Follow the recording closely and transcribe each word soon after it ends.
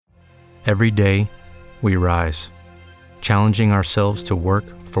Every day, we rise, challenging ourselves to work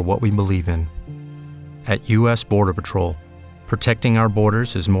for what we believe in. At U.S. Border Patrol, protecting our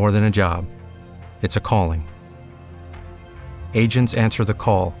borders is more than a job. It's a calling. Agents answer the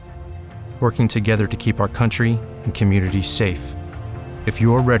call, working together to keep our country and communities safe. If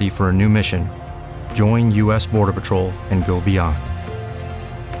you're ready for a new mission, join U.S. Border Patrol and go beyond.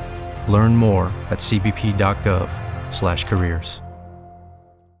 Learn more at cbp.gov/careers.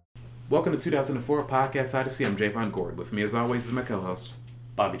 Welcome to 2004 Podcast Odyssey. I'm Javon Gord. With me, as always, is my co-host,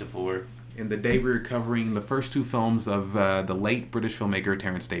 Bobby DeFore. In the day, we're covering the first two films of the late British filmmaker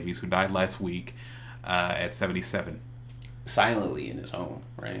Terrance Davies, who died last week at 77. Silently in his home,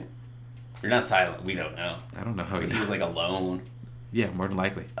 right? You're not silent. We don't know. I don't know how he was like alone. Yeah, more than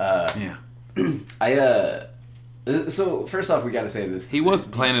likely. Yeah. So first off, we got to say this. He was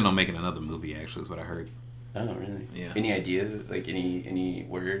planning on making another movie. Actually, is what I heard. Oh, really? Yeah. Any idea? Like any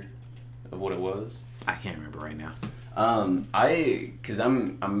word of what it was? I can't remember right now. Because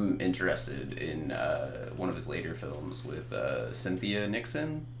I'm interested in one of his later films with Cynthia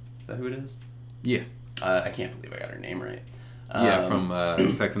Nixon. Is that who it is? Yeah. I can't believe I got her name right. Yeah, from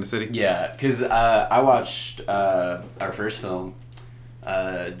Sex and the City. Yeah, because I watched our first film,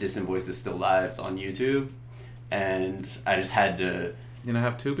 Distant Voices Still Lives, on YouTube, and I just had to... You know,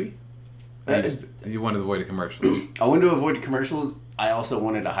 have Tubi? You wanted to avoid the commercials. I wanted to avoid commercials. I also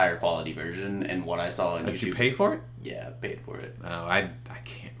wanted a higher quality version, and what I saw on YouTube... Did you pay for it? Yeah, I paid for it. No, I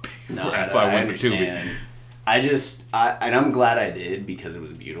can't pay for No, it. That's why I went to Tubi. And I'm glad I did, because it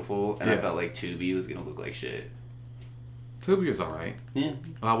was beautiful, and yeah. I felt like Tubi was going to look like shit. Tubi was alright. Yeah.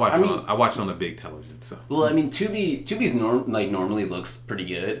 Well, I watched it on the big television, so... Well, I mean, Tubi's normally looks pretty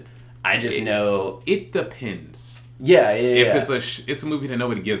good. I just know... It depends. Yeah. If it's a movie that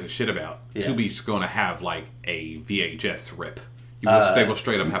nobody gives a shit about, yeah. Tubi's going to have, like, a VHS rip. They will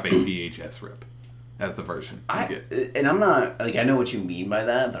straight up have a VHS rip as the version you get. And I'm not... Like, I know what you mean by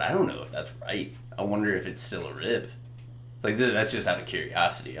that, but I don't know if that's right. I wonder if it's still a rip. Like, that's just out of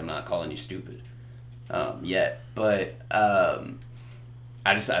curiosity. I'm not calling you stupid yet. But I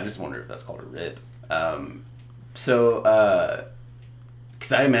just wonder if that's called a rip. Because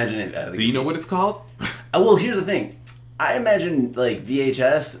I imagine it... Do you know what it's called? Well, here's the thing. I imagine, like,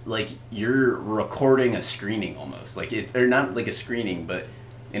 VHS, like, you're recording a screening almost. Like, or not like a screening, but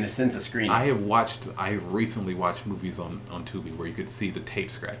in a sense a screening. I have recently watched movies on Tubi where you could see the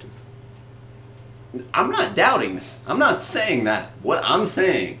tape scratches. I'm not doubting that. I'm not saying that. What I'm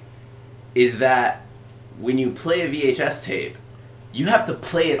saying is that when you play a VHS tape, you have to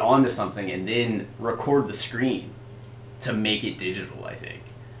play it onto something and then record the screen to make it digital, I think.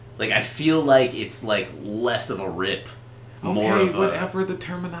 Like, I feel like it's, like, less of a rip. Okay, whatever the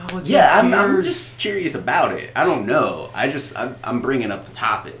terminology. Yeah, I'm just curious about it. I don't know. I'm bringing up the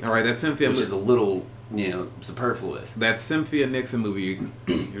topic. All right, that Cynthia... Which is a little, superfluous. That Cynthia Nixon movie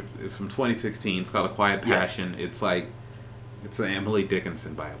from 2016, it's called A Quiet Passion. Yeah. It's like... It's an Emily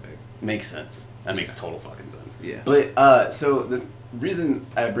Dickinson biopic. Makes sense. That makes total fucking sense. Yeah. But, so the reason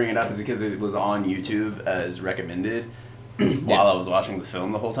I bring it up is because it was on YouTube as recommended while I was watching the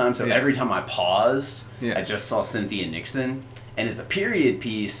film the whole time. So every time I paused, I just saw Cynthia Nixon. And it's a period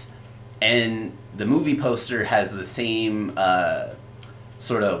piece, and the movie poster has the same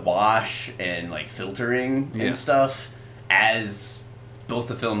sort of wash and, like, filtering and stuff as both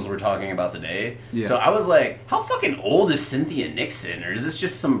the films we're talking about today. Yeah. So I was like, how fucking old is Cynthia Nixon? Or is this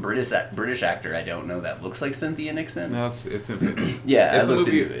just some British actor I don't know that looks like Cynthia Nixon? No, it's Cynthia. Yeah, it's a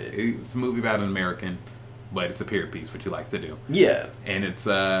movie. It's a movie about an American, but it's a period piece, which he likes to do. Yeah. And it's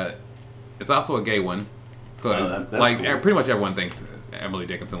also a gay one. Because, cool. Pretty much everyone thinks Emily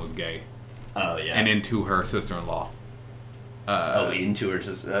Dickinson was gay. Oh, yeah. And into her sister-in-law. Into her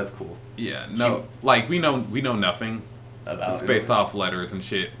sister. That's cool. Yeah. No, we know nothing. About it's based off letters and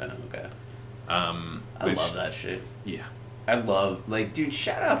shit. Oh, okay. I love that shit. Yeah. I love, dude,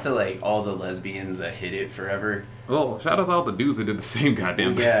 shout out to, all the lesbians that hit it forever. Well, shout out to all the dudes that did the same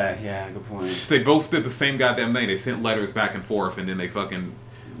goddamn thing. Yeah, good point. They both did the same goddamn thing. They sent letters back and forth, and then they fucking...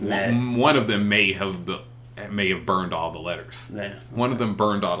 One of them may have burned all the letters. Yeah. One of them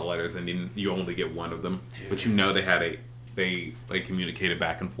burned all the letters, and then you only get one of them. Dude. But they communicated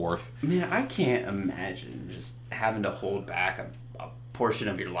back and forth. Man, I can't imagine just having to hold back a portion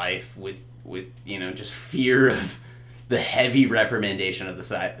of your life with just fear of the heavy reprimandation of the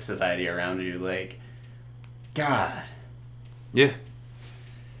society around you. Like, God. Yeah.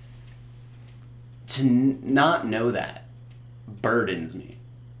 To not know that burdens me.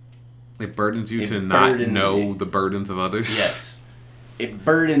 It burdens you to not know the burdens of others? Yes. it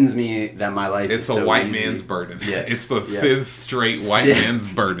burdens me that my life it's is so a white easy. man's burden. Yes. It's the cis straight white man's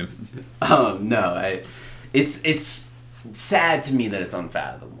burden. No, it's sad to me that it's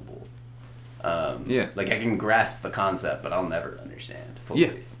unfathomable. Like I can grasp the concept, but I'll never understand fully.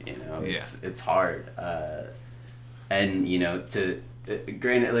 Yeah. You know, it's hard. And you know,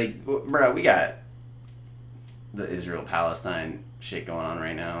 granted, like, bro, we got the Israel-Palestine shit going on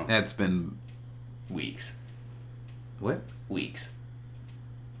right now. That's been weeks. What? Weeks.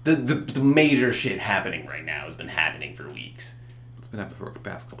 The major shit happening right now has been happening for weeks. It's been happening for the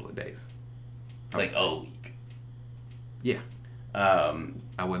past couple of days. Like a week. Yeah.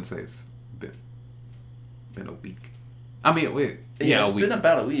 I wouldn't say it's been a week. I mean, wait. Yeah, it's been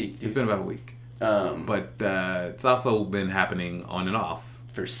about a week. Dude. It's been about a week. But it's also been happening on and off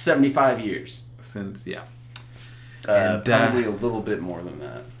for 75 years. Since and, probably a little bit more than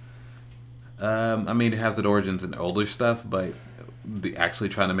that. I mean, it has its origins in older stuff, but actually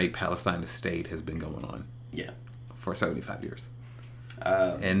trying to make Palestine a state has been going on. Yeah. For 75 years.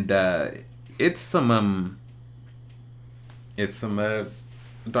 And it's some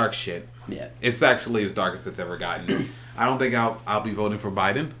dark shit. Yeah. It's actually as dark as it's ever gotten. I don't think I'll be voting for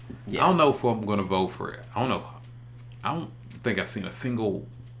Biden. Yeah. I don't know if I'm going to vote for it. I don't know. I don't think I've seen a single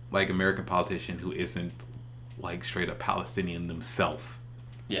like American politician who isn't like straight up Palestinian themselves.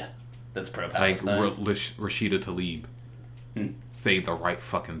 Yeah. That's pro-Palestine. Like Rashida Tlaib say the right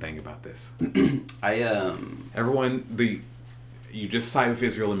fucking thing about this. Everyone you just side with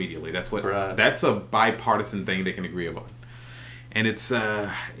Israel immediately. That's a bipartisan thing they can agree upon. And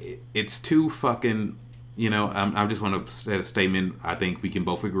it's too fucking, you know, I just want to set a statement. I think we can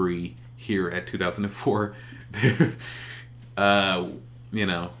both agree here at 2004. You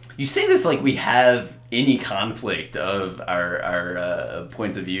know. You say this like we have any conflict of our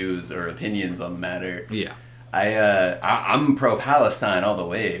points of views or opinions on the matter. Yeah. I'm pro-Palestine all the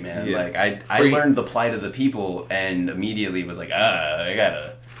way, man. Yeah. Like I learned the plight of the people and immediately was like, I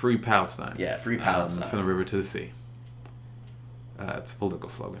gotta free Palestine. Yeah, free Palestine. From the river to the sea. It's a political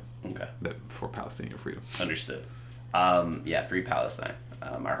slogan. Okay. For Palestinian freedom. Understood. Yeah, free Palestine.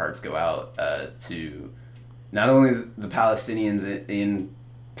 Our hearts go out to not only the Palestinians in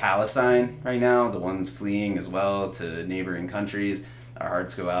Palestine right now, the ones fleeing as well to neighboring countries. Our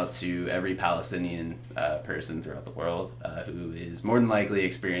hearts go out to every Palestinian person throughout the world who is more than likely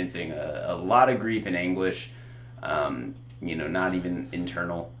experiencing a lot of grief and anguish. You know, not even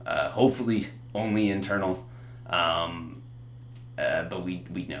internal. Hopefully, only internal. But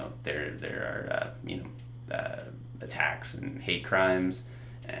we know there are attacks and hate crimes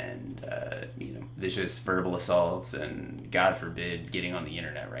and vicious verbal assaults and God forbid getting on the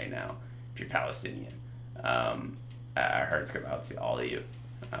internet right now if you're Palestinian. Our hearts go out to all of you.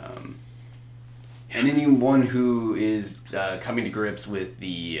 And anyone who is coming to grips with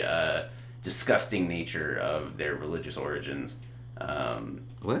the disgusting nature of their religious origins.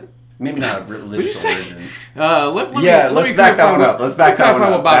 What? Maybe not religious origins. Let's back that one up. Let's back that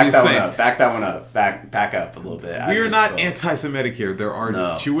one up. Back that one up. Back that one up. Back up a little bit. We're not anti-Semitic here. There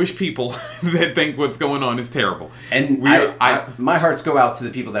are Jewish people that think what's going on is terrible. And my hearts go out to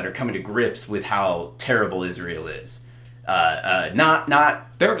the people that are coming to grips with how terrible Israel is. There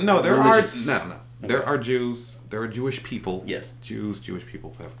are Jews. There are Jewish people. Yes. Jewish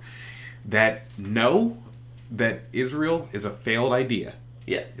people, whatever. That know that Israel is a failed idea.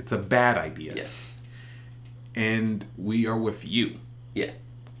 Yeah. It's a bad idea. Yeah. And we are with you. Yeah.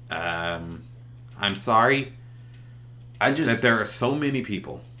 I'm sorry that there are so many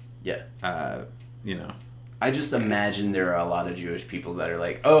people. Yeah. I just imagine there are a lot of Jewish people that are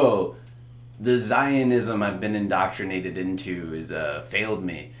like, oh, the Zionism I've been indoctrinated into is failed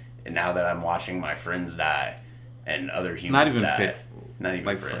me. And now that I'm watching my friends die and other humans die. Not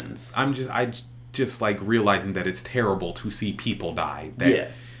even friends. I just like realizing that it's terrible to see people die.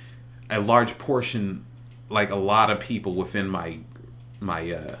 That a large portion, like a lot of people within my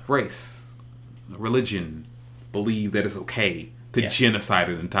race, religion, believe that it's okay to genocide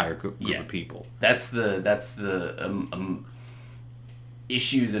an entire group of people. That's the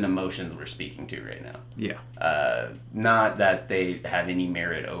issues and emotions we're speaking to right now. Yeah. Not that they have any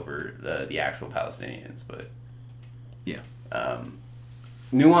merit over the actual Palestinians, but yeah.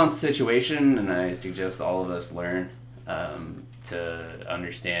 Nuanced situation, and I suggest all of us learn to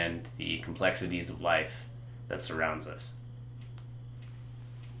understand the complexities of life that surrounds us.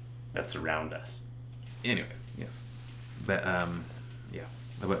 That surround us. Anyways, yes. But,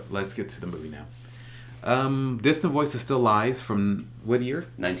 But let's get to the movie now. Distant Voices Still Lies from what year?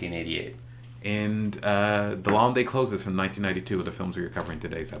 1988. And The Long Day Closes from 1992 are the films we are covering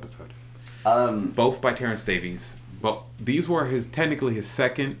today's episode. Both by Terrance Davies. Well, these were technically his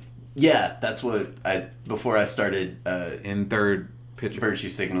second. Yeah, that's what before I started. And third picture. Virtue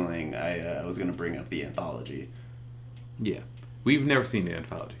signaling. I was gonna bring up the anthology. Yeah, we've never seen the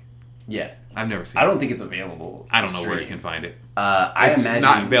anthology. Yeah, I've never seen. I don't think it's available. I don't know where you can find it. I imagine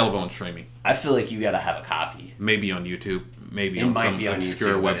not available on streaming. I feel like you gotta have a copy. Maybe on YouTube. Maybe on some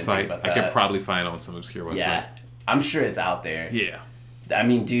obscure website. I could probably find it on some obscure website. Yeah, I'm sure it's out there. Yeah. I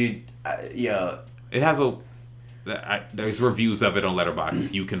mean, dude, it has there's reviews of it on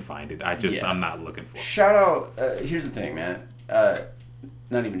Letterboxd. You can find it. I'm not looking for it. Shout out. Here's the thing, man.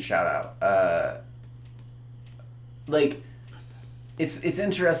 Not even shout out. Like, it's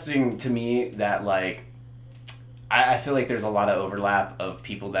interesting to me that, like, I feel like there's a lot of overlap of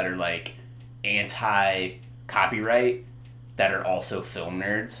people that are, like, anti-copyright that are also film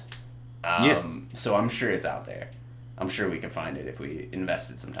nerds. So I'm sure it's out there. I'm sure we can find it if we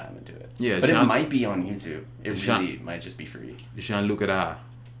invested some time into it. Yeah, but it might be on YouTube. It really might just be free. Jean-Luc Godard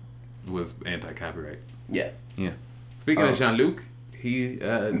was anti-copyright. Yeah. Yeah. Speaking of Jean-Luc, he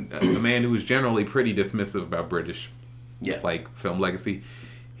a man who was generally pretty dismissive about British, like, film legacy.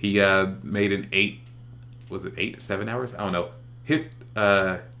 He made an 8 or 7 hours? I don't know.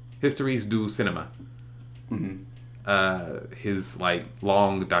 Histories du Cinema. Mm-hmm. His, like,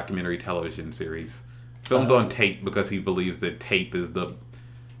 long documentary television series. Filmed on tape because he believes that tape is the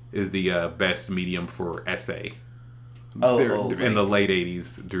best medium for essay. In the late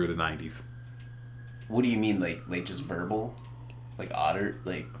 80s through the 90s. What do you mean, like just verbal? Like otter?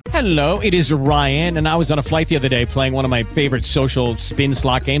 Like... Hello, it is Ryan, and I was on a flight the other day playing one of my favorite social spin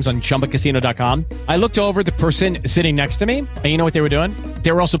slot games on ChumbaCasino.com. I looked over at the person sitting next to me, and you know what they were doing?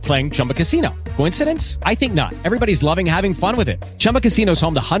 They were also playing Chumba Casino. Coincidence? I think not. Everybody's loving having fun with it. Chumba Casino is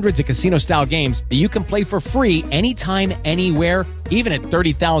home to hundreds of casino-style games that you can play for free anytime, anywhere, even at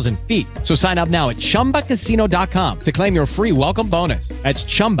 30,000 feet. So sign up now at ChumbaCasino.com to claim your free welcome bonus. That's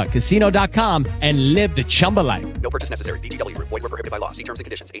ChumbaCasino.com and live the Chumba life. No purchase necessary. VGW. Void where prohibited by law. See terms and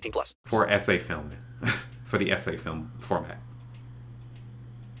conditions. 18+. For essay film. For the essay film format.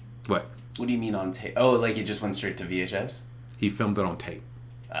 What? What do you mean on tape? Oh, like it just went straight to VHS? He filmed it on tape.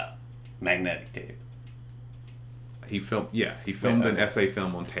 Magnetic tape. He filmed an essay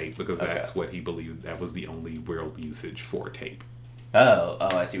film on tape because that's what he believed that was the only real usage for tape. Oh,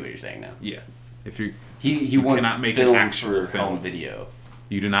 I see what you're saying now. Yeah. If you wants cannot make an actual for home video.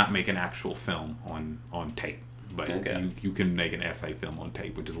 You do not make an actual film on tape. But you can make an essay film on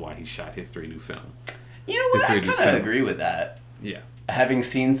tape, which is why he shot History Du Film. You know what? I kind of agree with that. Yeah. Having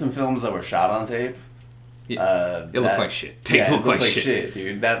seen some films that were shot on tape, it looks like shit. Tape looks like shit,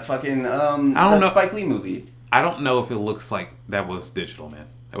 dude. That fucking that Spike Lee movie. I don't know if it looks like that was digital, man.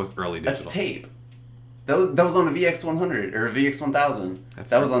 That was early digital. That's tape. That was on a VX100 or a VX1000.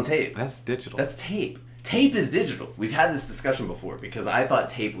 That was on tape. That's digital. That's tape. Tape is digital. We've had this discussion before because I thought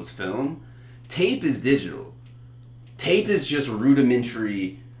tape was film. Tape is digital. Tape is just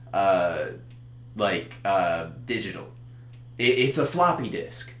rudimentary, digital. It's a floppy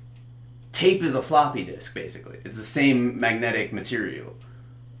disk. Tape is a floppy disk, basically. It's the same magnetic material.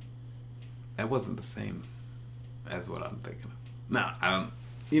 That wasn't the same as what I'm thinking of. No, I don't.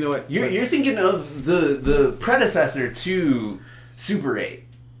 You know what? You're thinking of the predecessor to Super 8.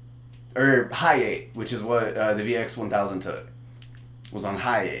 Or High 8, which is what the VX1000 took. Was on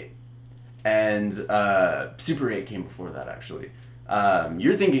High 8. And Super 8 came before that, actually.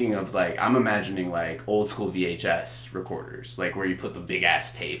 You're thinking of, like, I'm imagining, like, old school VHS recorders, like, where you put the big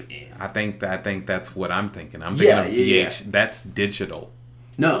ass tape in. I think that's what I'm thinking. I'm thinking of VH. Yeah. That's digital.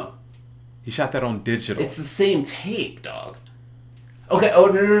 No. He shot that on digital. It's the same tape, dog. Okay, oh,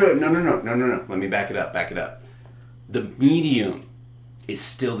 no. Let me back it up. The medium is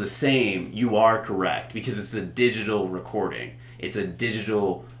still the same. You are correct, because it's a digital recording. It's a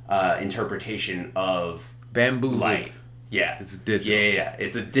digital interpretation of Bamboozled. Light. Yeah. It's digital. Yeah.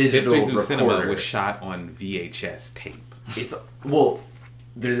 It's a digital recorder. recorder. Cinema was shot on VHS tape. It's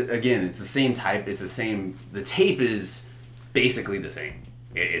the same type. It's the same. The tape is basically the same.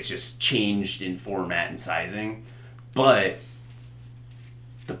 It's just changed in format and sizing. But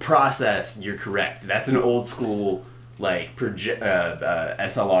the process, you're correct. That's an old school, like,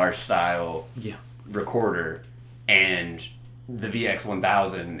 SLR style recorder. And the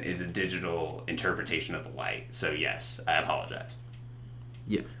VX1000 is a digital interpretation of the light. So yes, I apologize.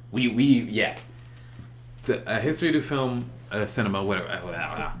 Yeah. We The History Du Film Cinema, whatever.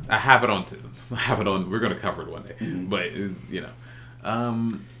 I have it on. We're gonna cover it one day. Mm-hmm. But you I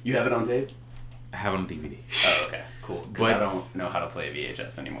have it on DVD. Oh, okay, cool. Because I don't know how to play a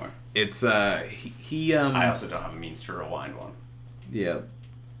VHS anymore. It's I also don't have a means to rewind one. Yeah,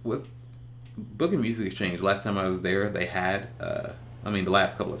 with Book and Music Exchange. Last time I was there, they had. The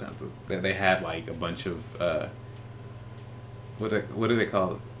last couple of times they had like a bunch of. What do they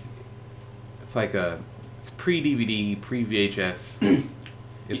call it? It's like it's pre-DVD, pre-VHS.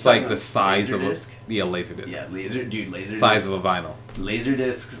 It's like the size of Laserdisc? Laserdisc. Yeah, Laserdisc. Size of a vinyl.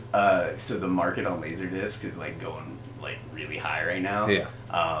 Laserdiscs. So the market on Laserdisc is like going like really high right now. Yeah.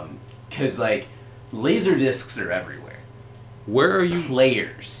 Because like Laserdiscs are everywhere. Where are you?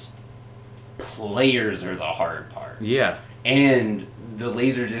 Players are the hard part. Yeah. And the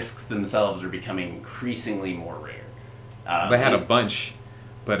Laserdiscs themselves are becoming increasingly more rare. They had a bunch,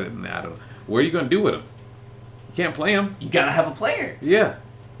 but I don't know. What are you going to do with them? You can't play them. You gotta have a player. Yeah.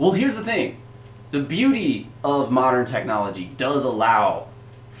 Well, here's the thing. The beauty of modern technology does allow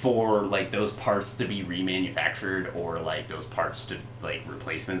for, like, those parts to be remanufactured or, like, those parts to, like,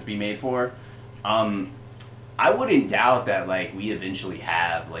 replacements be made for. I wouldn't doubt that, like, we eventually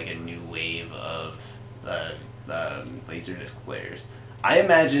have, like, a new wave of Laserdisc players. I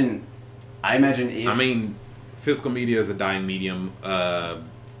imagine if... physical media is a dying medium,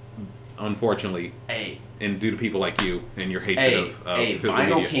 unfortunately. And due to people like you and your hatred of physical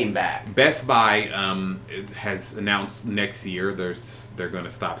vinyl media. came back. Best Buy it has announced next year they're going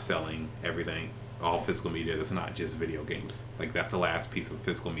to stop selling everything, all physical media that's not just video games. Like, that's the last piece of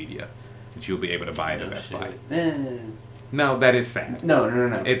physical media that you'll be able to buy at Best Buy. No, that is sad. No.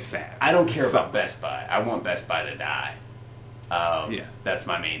 It's sad. I don't care about Best Buy. I want Best Buy to die. Yeah. That's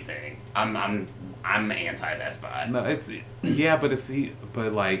my main thing. I'm anti Best Buy. No,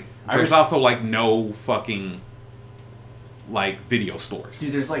 but like there's also like no fucking like video stores.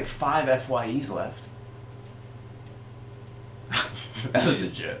 Dude, there's like 5 FYEs left. That was a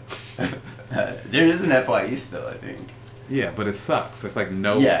joke. There is an FYE still, I think. Yeah, but it sucks. There's like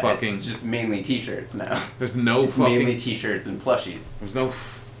no fucking. It's just mainly T-shirts now. There's no. It's fucking, mainly T-shirts and plushies. There's no.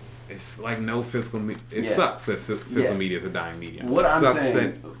 It's like no physical. It sucks that physical media is a dying medium. What I'm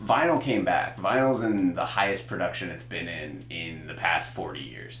saying, vinyl came back. Vinyl's in the highest production it's been in the past 40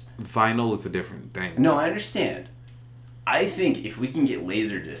 years. Vinyl is a different thing. No, I understand. I think if we can get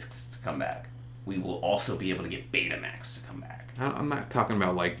Laserdiscs to come back, we will also be able to get Betamax to come back. I'm not talking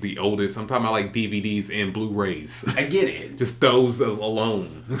about like the oldest. I'm talking about like DVDs and Blu-rays. I get it. Just those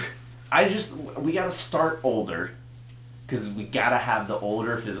alone. We gotta start older. Because we gotta have the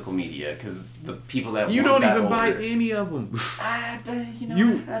older physical media. Because the people that you want don't that even older, buy any of them. I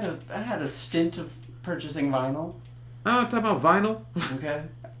had a stint of purchasing vinyl. I'm talking about vinyl. Okay.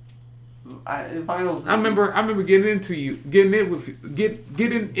 Vinyl's. I remember getting into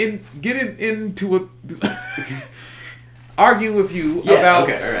a arguing with you about.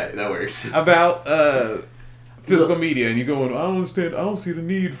 Okay, all right, that works. About physical media, and you going, I don't understand. I don't see the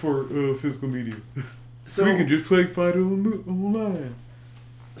need for physical media. So we can just fight online.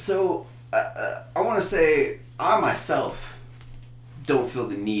 So I want to say I myself don't feel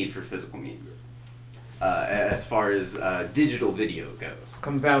the need for physical media as far as digital video goes. It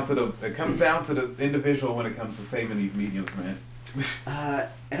comes down to the individual when it comes to saving these mediums, man.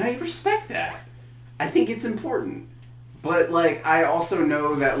 And I respect that. I think it's important, but like I also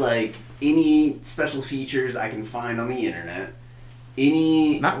know that like any special features I can find on the internet,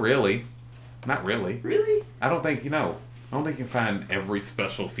 Not really. Really? I don't think you can find every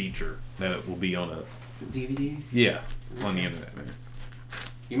special feature that it will be on a DVD. Yeah, on the internet, man.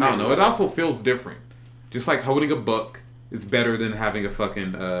 I don't know. It also feels different. Just like holding a book is better than having a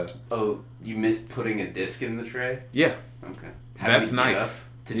fucking. Oh, you missed putting a disc in the tray? Yeah. Okay. That's nice.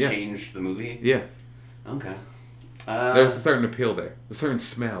 To change the movie? Yeah. Okay. There's a certain appeal there. A certain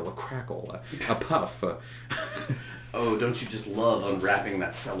smell, a crackle, a puff. Oh, don't you just love unwrapping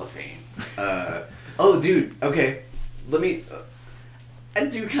that cellophane? Oh, dude. Okay. Let me... I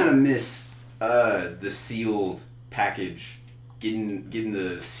do kind of miss the sealed package. Getting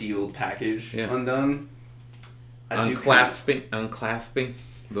the sealed package undone. Unclasping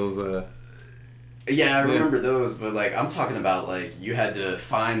those. Yeah, I remember those, but like I'm talking about like you had to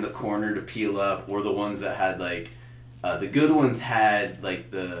find the corner to peel up, or the ones that had like the good ones had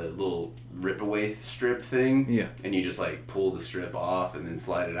like the little rip away strip thing. Yeah. And you just like pull the strip off and then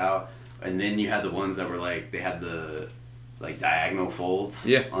slide it out, and then you had the ones that were like they had the like diagonal folds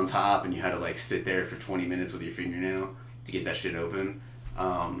on top, and you had to like sit there for 20 minutes with your fingernail to get that shit open.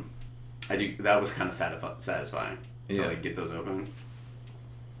 That was kind of satisfying to like get those open.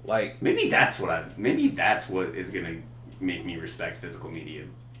 Like maybe that's what is gonna make me respect physical media.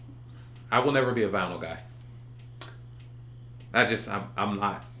 I will never be a vinyl guy. I'm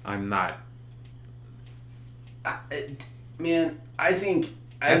not. Man, I think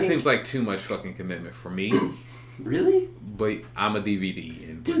seems like too much fucking commitment for me. Really? But I'm a DVD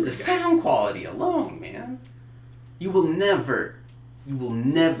and Dude, the sound quality alone, man. You will never.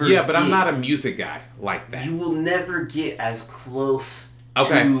 Yeah, but I'm not a music guy like that. You will never get as close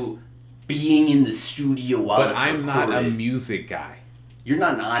to being in the studio while it's recorded. But I'm not a music guy. You're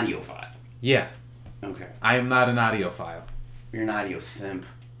not an audiophile. Yeah. Okay. I am not an audiophile. You're an audio simp.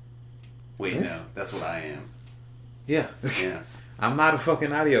 Wait, no. That's what I am. Yeah. Yeah. I'm not a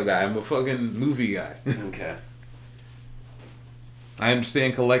fucking audio guy. I'm a fucking movie guy. Okay. I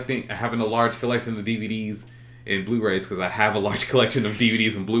understand having a large collection of DVDs and Blu-rays because I have a large collection of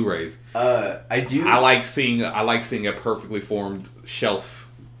DVDs and Blu-rays. I do. I like seeing a perfectly formed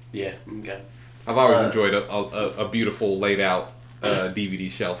shelf. Yeah. Okay. I've always enjoyed a beautiful laid out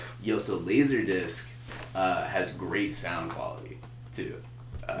DVD shelf. Yo, so Laserdisc has great sound quality too,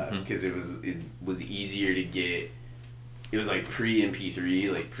 because it was easier to get. It was like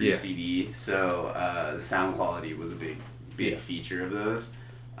pre-MP3, like pre-CD, so the sound quality was a big feature of those.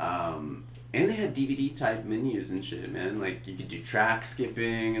 And they had DVD type menus and shit, man. Like you could do track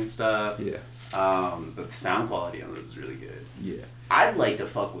skipping and stuff. Yeah. But the sound quality on those is really good. Yeah. I'd like to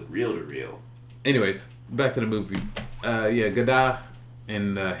fuck with reel to reel. Anyways, back to the movie. Godard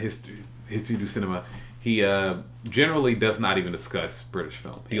in History du Cinema, he generally does not even discuss British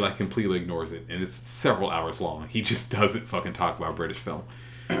film. He like completely ignores it, and it's several hours long. He just doesn't fucking talk about British film.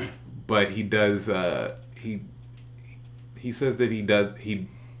 But he does. He says that he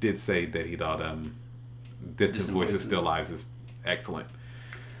did say that he thought Distant Voices Still Lives is excellent.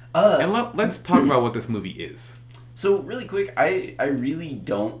 And let's talk about what this movie is. So really quick, I really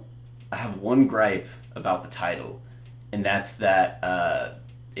don't. I have one gripe about the title, and that's that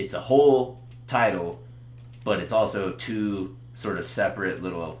it's a whole title, but it's also two sort of separate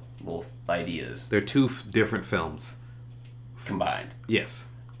little ideas. They're two different films combined. Yes.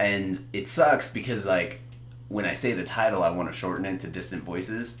 And it sucks because like when I say the title, I want to shorten it to Distant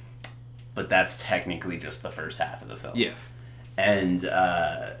Voices, but that's technically just the first half of the film. Yes. And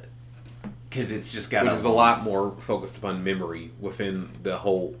because it's just got which is a lot more focused upon memory within the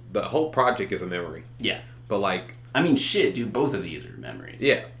whole project is a memory. Yeah. But like, I mean, shit, dude, both of these are memories.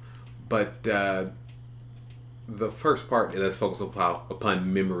 Yeah. But the first part is focused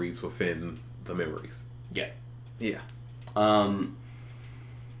upon memories within the memories. Yeah. Yeah.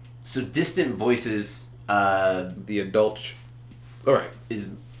 So Distant Voices, the adult, all right,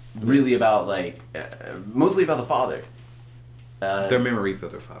 is really about like mostly about the father. Their memories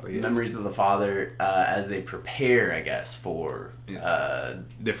of their father. Yeah. Memories of the father as they prepare, I guess, for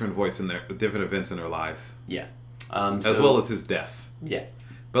different events in their lives. Yeah. As well as his death. Yeah.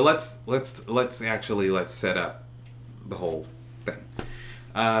 But let's set up the whole thing.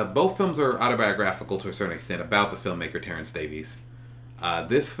 Both films are autobiographical to a certain extent about the filmmaker Terrance Davies.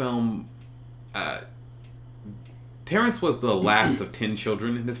 This film, Terrance was the last of 10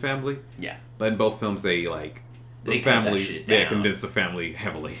 children in his family. Yeah. But in both films, they condensed the family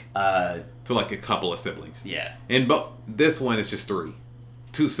heavily to like a couple of siblings. Yeah. And this one is just 3,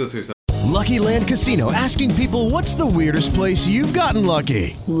 2 sisters. Lucky Land Casino, asking people, what's the weirdest place you've gotten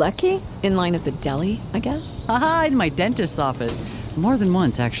lucky? Lucky? In line at the deli, I guess? Aha, in my dentist's office. More than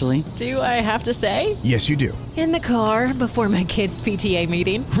once, actually. Do I have to say? Yes, you do. In the car before my kids' PTA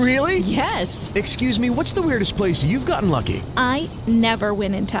meeting. Really? Yes. Excuse me, what's the weirdest place you've gotten lucky? I never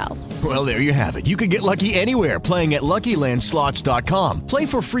win and tell. Well, there you have it. You can get lucky anywhere, playing at LuckyLandSlots.com. Play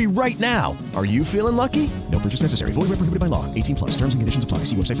for free right now. Are you feeling lucky? No purchase necessary. Void where prohibited by law. 18+. Terms and conditions apply.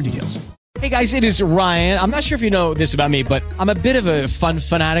 See website for details. Hey guys, it is Ryan. I'm not sure if you know this about me, but I'm a bit of a fun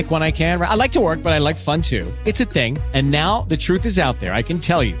fanatic when I can. I like to work, but I like fun too. It's a thing. And now the truth is out there. I can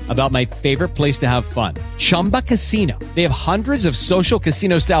tell you about my favorite place to have fun. Chumba Casino. They have hundreds of social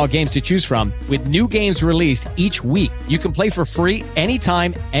casino style games to choose from with new games released each week. You can play for free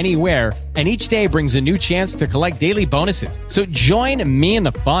anytime, anywhere. And each day brings a new chance to collect daily bonuses. So join me in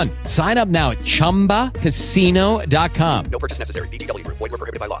the fun. Sign up now at ChumbaCasino.com. No purchase necessary. VGW. Void where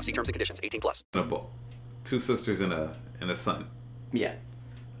prohibited by law. See terms and conditions. 18+. 2 sisters and a son. Yeah.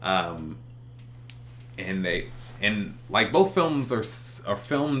 And like both films are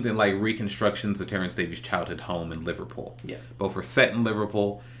filmed in like reconstructions of Terrance Davies' childhood home in Liverpool. Yeah. Both are set in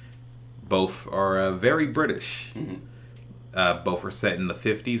Liverpool. Both are very British. Mm-hmm. Both are set in the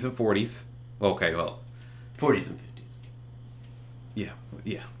 50s and 40s. Okay, well. 40s and 50s.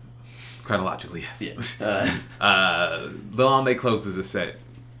 Yeah. Chronologically, yes. Yeah. The Long Day Closes is set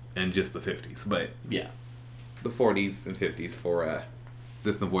in just the 50s, but yeah, the 40s and 50s for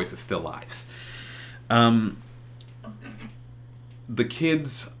Distant Voices Still Lives. The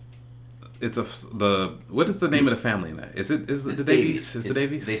kids what is the name of the family in that? Is it the Davies? Is the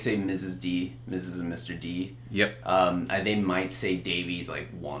Davies? They say Mrs. D, Mrs. and Mr. D. Yep. They might say Davies like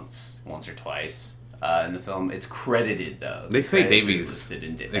once or twice in the film. It's credited though. They say Davies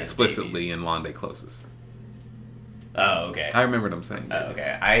listed explicitly Davies. in Long Day Closes. Oh, okay. I remember them saying Davies.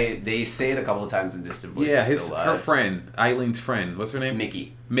 Okay. They say it a couple of times in Distant Voices. Yeah, her friend, Eileen's friend, what's her name?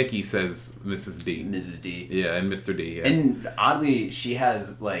 Mickey. Mickey says Mrs. D. Mrs. D. Yeah, and Mr. D. Yeah. And oddly, she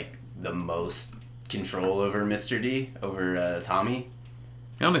has like the most control over Mr. D, over Tommy.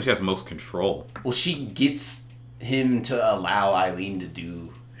 I don't think she has most control. Well, she gets him to allow Eileen to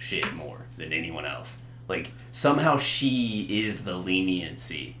do shit more than anyone else. Like, somehow she is the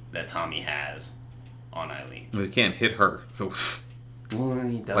leniency that Tommy has on Eileen. Well, he can't hit her, so... Well,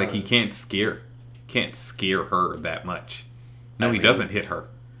 he does. Like, he can't scare her that much. No, he doesn't hit her.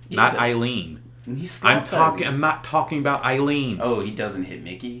 Yeah, not Eileen. He slaps Eileen. Eileen. I'm not talking about Eileen. Oh, he doesn't hit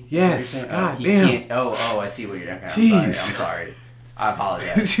Mickey? Yes. God he damn. Can't... Oh, I see what you're... Okay, Jeez. I'm sorry. I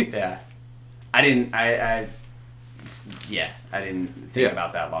apologize. Yeah. I didn't think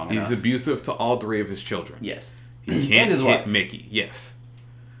about that long enough. He's abusive to all three of his children. Yes. He can't hit Mickey. Yes.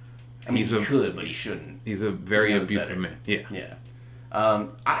 I mean, he could, but he shouldn't. He's a very abusive man. Yeah. Yeah.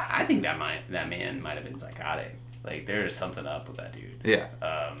 I think that man might have been psychotic. Like, there is something up with that dude. Yeah.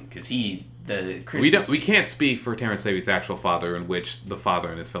 Because we can't speak for Terrance Davies' actual father, in which the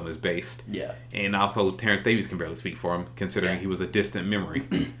father in this film is based. Yeah. And also, Terrance Davies can barely speak for him, considering he was a distant memory.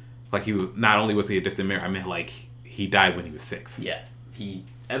 Like, not only was he a distant memory, I mean, like, he died when he was 6. Yeah.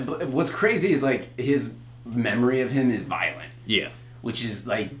 What's crazy is, like, his memory of him is violent. Yeah. Which is,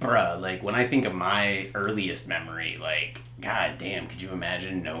 like, bruh, like, when I think of my earliest memory, like, god damn, could you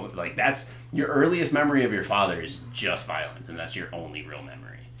imagine? No, like, that's, your earliest memory of your father is just violence, and that's your only real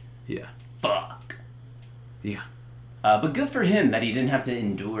memory. Yeah. Fuck. Yeah. But good for him that he didn't have to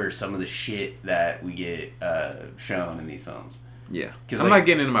endure some of the shit that we get shown in these films. Yeah. I'm not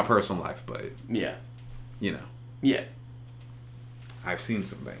getting into my personal life, but... Yeah. You know. Yeah. I've seen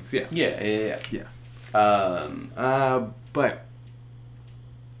some things. Yeah. Yeah. But...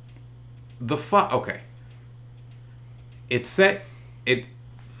 Okay. It's set...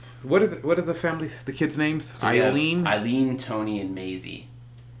 What are the kids' names? So Eileen, Tony, and Maisie.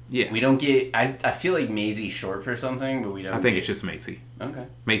 Yeah. We don't get... I feel like Maisie's short for something, but we don't it's just Macy. Okay.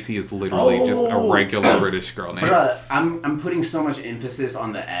 Macy is literally just a regular British girl name. Bruh, I'm putting so much emphasis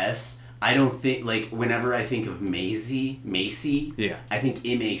on the S. I don't think... Like, whenever I think of Macy, yeah. I think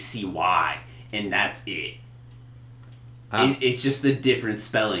M-A-C-Y, and that's it. It's just a different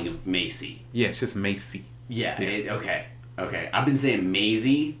spelling of Macy. Yeah, it's just Macy. Yeah. Okay. I've been saying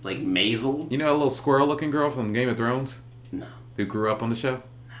Maisie, like Maisel. You know a little squirrel-looking girl from Game of Thrones? No. Who grew up on the show?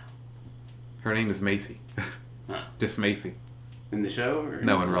 No. Her name is Macy. Huh. Just Macy. In the show? Or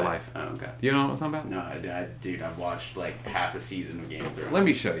no, in real life. Oh, okay. Do you know what I'm talking about? No, dude, I've watched like half a season of Game of Thrones. Let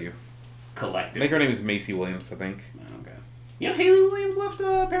me show you. Collective. I think her name is Macy Williams, I think. Oh, okay. You know Haley Williams left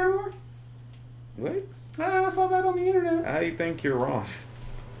Paramore? What? I saw that on the internet. I think you're wrong.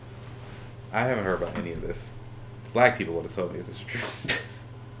 I haven't heard about any of this. Black people would have told me if this is true.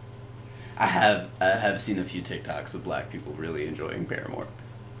 I have seen a few TikToks of black people really enjoying Paramore.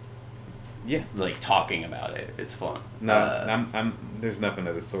 Yeah. Like, talking about it. It's fun. No, there's nothing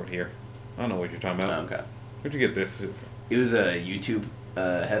of this sort here. I don't know what you're talking about. Okay. Where'd you get this? It was a YouTube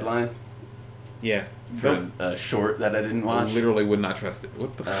headline. Yeah. From a short that I didn't watch. I literally would not trust it.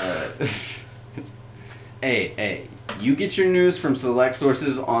 What the Hey, you get your news from select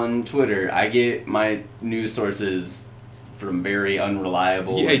sources on Twitter. I get my news sources from very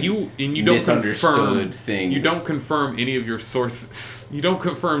unreliable, you don't misunderstood things. You don't confirm any of your sources. You don't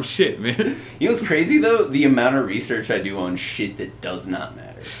confirm shit, man. You know what's crazy though? The amount of research I do on shit that does not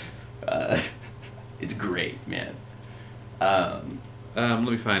matter. It's great, man. Let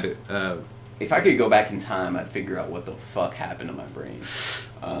me find it. If I could go back in time, I'd figure out what the fuck happened to my brain.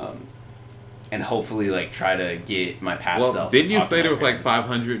 And hopefully, like, try to get my past self. Didn't you say there was like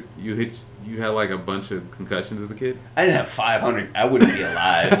 500? You had like a bunch of concussions as a kid? I didn't have 500. I wouldn't be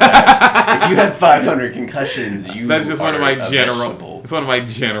alive. If you had 500 concussions, that's just one of my general. Vegetable. It's one of my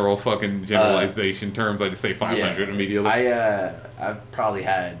general fucking generalization terms. I just say 500 immediately. I've probably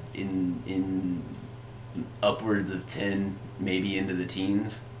had in upwards of 10, maybe into the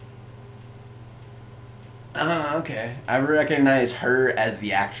teens. Okay. I recognize her as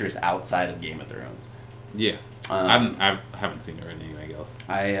the actress outside of Game of Thrones. Yeah. I haven't seen her in anything else.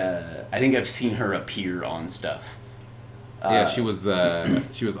 I think I've seen her appear on stuff. Yeah, she was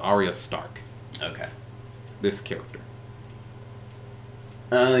Arya Stark. Okay. This character.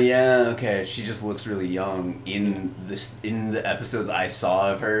 Oh yeah, okay. She just looks really young. In the episodes I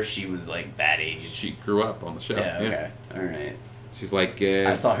saw of her, she was like that age. She grew up on the show. Yeah. Okay. All right. She's like.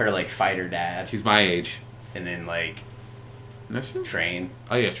 I saw her like fight her dad. She's my age. And then like. No, she train.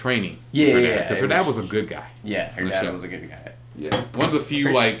 Oh yeah, training. Yeah. Because her dad was a good guy. Yeah, her dad was a good guy. Yeah. One of the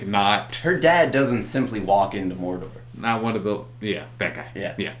few not. Her dad doesn't simply walk into Mordor. Not one of the that guy.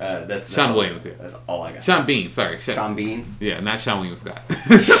 Yeah. That's Sean Williams. Yeah. That's all I got. Sean Bean. Sorry. Sean Bean. Yeah, not Sean William Scott.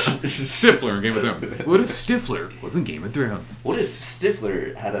 Stifler in Game of Thrones. What if Stifler was in Game of Thrones? What if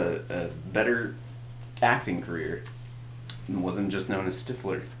Stifler had a better acting career and wasn't just known as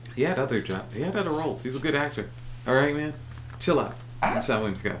Stifler? He had other jobs. He had other roles. He's a good actor. All right, man. Chill out. I'm Sean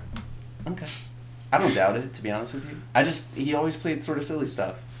William Scott. Okay. I don't doubt it, to be honest with you. He always played sort of silly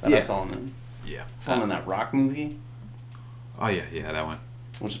stuff that I saw him in. Yeah. I saw him in that rock movie. Oh, yeah, that one.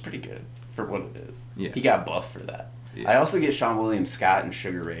 Which is pretty good for what it is. Yeah. He got buff for that. Yeah. I also get Sean William Scott and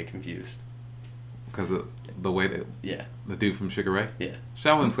Sugar Ray confused. Because of the way that... Yeah. The dude from Sugar Ray? Yeah.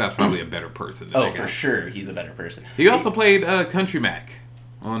 Sean William Scott's probably a better person than that guy. For sure. He's a better person. He also played Country Mac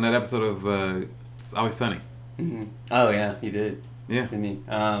on that episode of It's Always Sunny. Mm-hmm. Oh, yeah. He did. Yeah. Didn't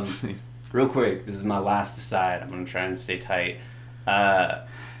he? Real quick, this is my last aside. I'm going to try and stay tight.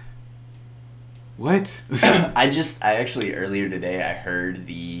 What? I actually earlier today I heard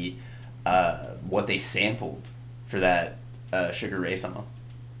the what they sampled for that Sugar Ray song.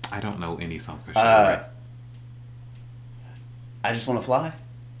 I don't know any songs by Sugar Ray. I Just Want to Fly.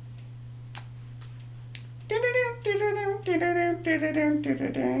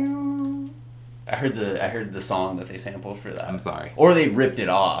 I heard the song that they sampled for that. I'm sorry. Or they ripped it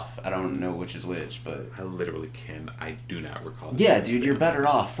off. I don't know which is which, but I literally I do not recall. Yeah, dude, you're better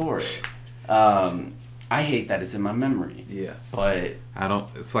off for it. I hate that it's in my memory. Yeah. But I don't.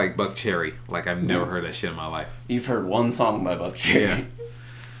 It's like Buck Cherry. Like I've never heard that shit in my life. You've heard one song by Buck Cherry.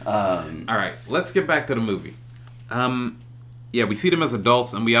 Yeah. All right, let's get back to the movie. Yeah, we see them as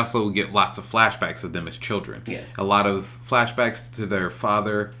adults, and we also get lots of flashbacks of them as children. Yes. A lot of flashbacks to their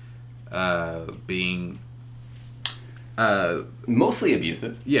father being... mostly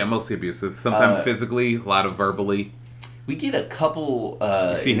abusive. Yeah, mostly abusive. Sometimes physically, a lot of verbally. We get a couple...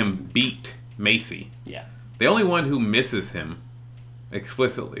 you see him beat Macy. Yeah. The only one who misses him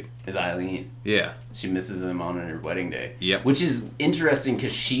explicitly is Eileen. Yeah. She misses him on her wedding day. Yep. Which is interesting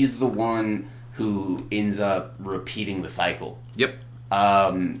because she's the one who ends up repeating the cycle. Yep.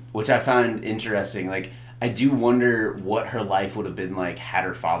 Which I find interesting. Like, I do wonder what her life would have been like had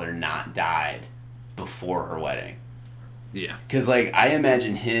her father not died before her wedding. Yeah. Because, like, I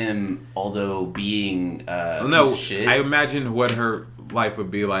imagine him, although being a piece of shit... I imagine what her life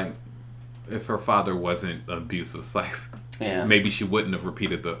would be like if her father wasn't an abusive. Like, yeah. Maybe she wouldn't have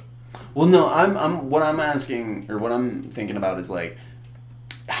repeated the... Well, no, what I'm asking, or what I'm thinking about is, like,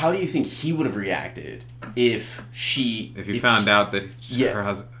 how do you think he would have reacted if she... If he found out that her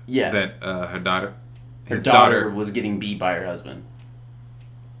husband... Yeah. That her daughter... Her daughter was getting beat by her husband.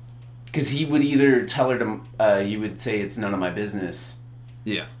 Because he would either tell her to... he would say, it's none of my business.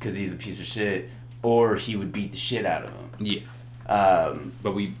 Yeah. Because he's a piece of shit. Or he would beat the shit out of him. Yeah.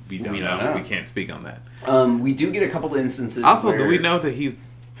 But we don't know. We can't speak on that. We do get a couple of instances also, where... do we know that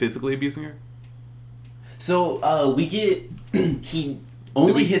he's physically abusing her? So, we get... he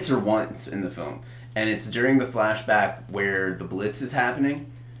only hits her once in the film. And it's during the flashback where the Blitz is happening.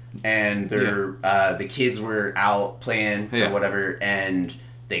 And they're the kids were out playing or whatever. And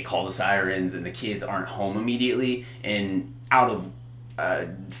they call the sirens. And the kids aren't home immediately. And out of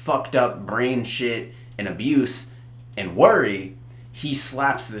fucked up brain shit and abuse and worry... he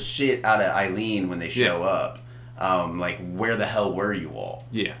slaps the shit out of Eileen when they show up. Like, where the hell were you all?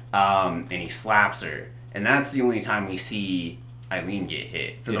 Yeah. And he slaps her. And that's the only time we see Eileen get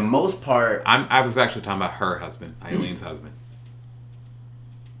hit. For the most part... I was actually talking about her husband, Eileen's husband.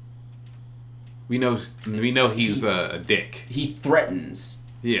 We know he's a dick. He threatens.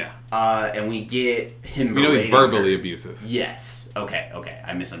 Yeah. And we get him... We know he's verbally abusive. Yes. Okay.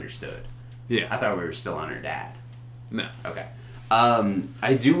 I misunderstood. Yeah. I thought we were still on her dad. No. Okay.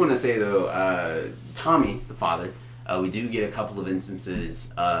 I do want to say, though, Tommy, the father, we do get a couple of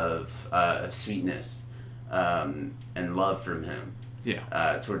instances of sweetness and love from him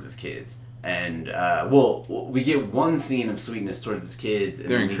towards his kids. And, we get one scene of sweetness towards his kids. And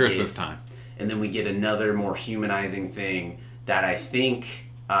during Christmas time. And then we get another more humanizing thing that I think...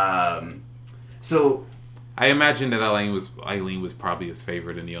 I imagine that Eileen was probably his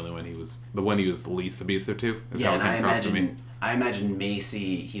favorite and the one he was the least abusive to. I imagine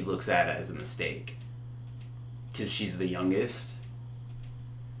Macy he looks at it as a mistake. Because she's the youngest.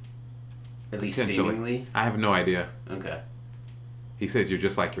 At least seemingly. I have no idea. Okay. He said you're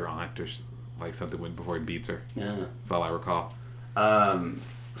just like your aunt or like something before he beats her. Yeah. That's all I recall.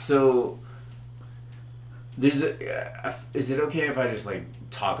 So there's is it okay if I just like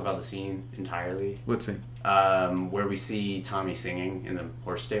talk about the scene entirely? What scene? Where we see Tommy singing in the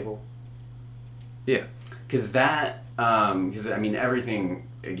horse stable. Yeah. Because I mean, everything,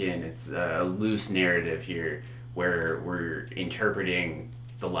 again, it's a loose narrative here where we're interpreting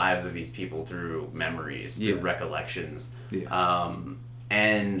the lives of these people through memories, through recollections,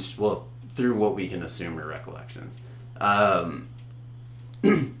 and, well, through what we can assume are recollections.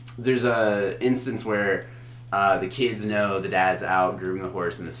 There's a instance where the kids know the dad's out grooming the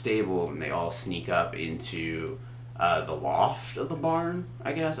horse in the stable, and they all sneak up into the loft of the barn,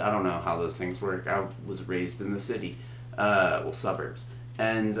 I guess. I don't know how those things work. I was raised in the city, suburbs.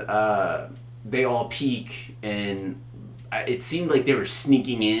 And they all peek, and it seemed like they were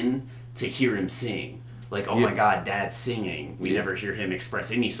sneaking in to hear him sing. Like, oh my God, Dad's singing. We never hear him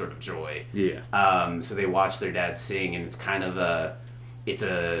express any sort of joy. Yeah. So they watch their dad sing, and it's kind of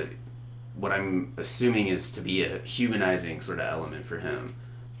what I'm assuming is to be a humanizing sort of element for him.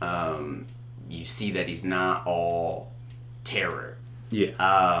 You see that he's not all terror. Yeah.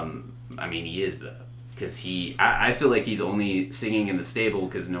 I mean, he is, though. Because I feel like he's only singing in the stable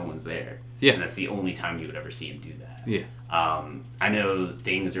because no one's there. Yeah. And that's the only time you would ever see him do that. Yeah. I know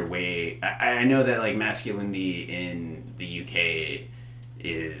things are I know that, like, masculinity in the UK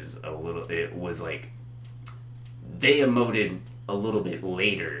is it was, like, they emoted a little bit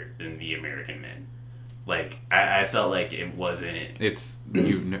later than the American men. Like, I felt like it wasn't... It's...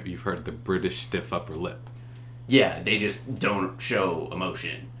 You've heard the British stiff upper lip. Yeah, they just don't show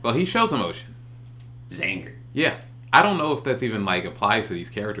emotion. Well, he shows emotion. His anger. Yeah. I don't know if that's even, like, applies to these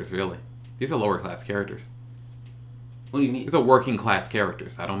characters, really. These are lower class characters. What do you mean? These are working class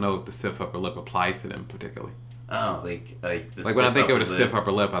characters. I don't know if the stiff upper lip applies to them particularly. Oh, like the like when I think of the stiff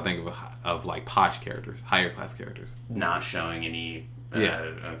upper lip, I think of like posh characters, higher class characters. Not showing any.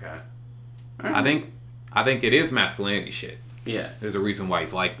 Okay. I think it is masculinity shit. Yeah. There's a reason why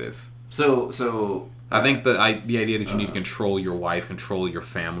he's like this. So. I think the idea that you need to control your wife, control your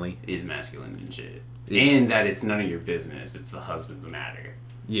family, is masculine and shit, and that it's none of your business. It's the husband's matter.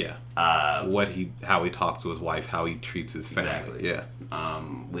 Yeah. How he talks to his wife, how he treats his family. Exactly. Yeah.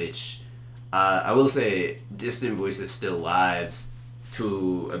 Which. I will say, Distant Voices Still Lives,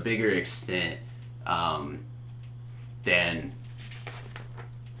 to a bigger extent than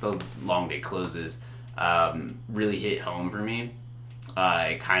The Long Day Closes, really hit home for me.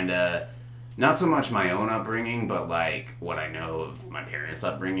 It kind of, not so much my own upbringing, but like what I know of my parents'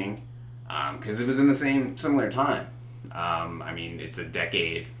 upbringing, because it was in the similar time. I mean, it's a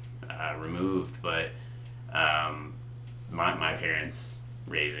decade removed, but my parents'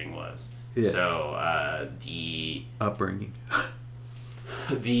 raising was. Yeah. So, the... upbringing.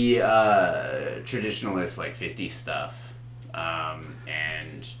 The traditionalist, like, 50s stuff.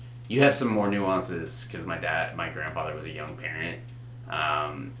 And you have some more nuances, because my grandfather was a young parent.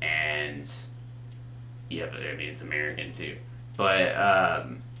 And it's American, too. But, I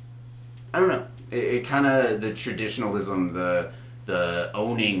don't know. It kind of, the traditionalism, the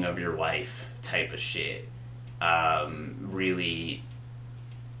owning of your wife type of shit, really...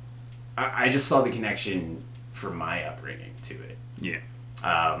 I just saw the connection from my upbringing to it. Yeah.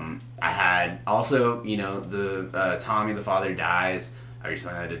 I had also, the Tommy the father dies. I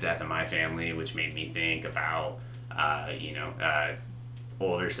recently had a death in my family, which made me think about,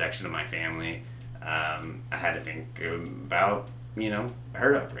 older section of my family. I had to think about,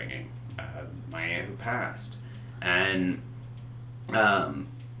 her upbringing, my aunt who passed. And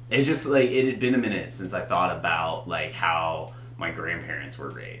it just, like, it had been a minute since I thought about, like, how my grandparents were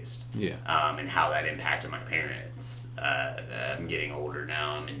raised. Yeah. And how that impacted my parents. I'm getting older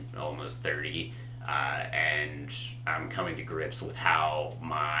now. I'm almost 30. And I'm coming to grips with how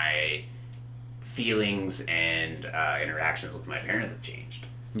my feelings and interactions with my parents have changed.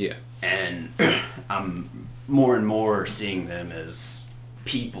 Yeah. And I'm more and more seeing them as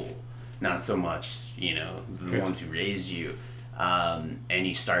people, not so much, the ones who raised you. And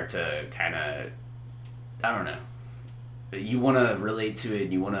you start to kind of, I don't know, you want to relate to it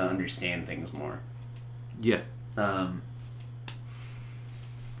and you want to understand things more. Yeah. I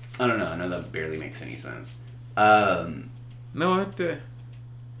don't know. I know that barely makes any sense. No,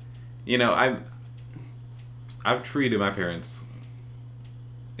 I've treated my parents.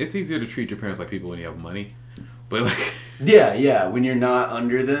 It's easier to treat your parents like people when you have money. But like, yeah, when you're not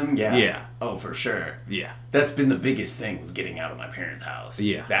under them, yeah. Oh, for sure. Yeah. That's been the biggest thing, was getting out of my parents' house.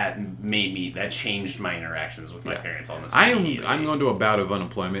 Yeah. That changed my interactions with my parents almost immediately. I'm going to a bout of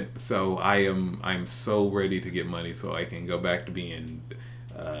unemployment, so I'm so ready to get money so I can go back to being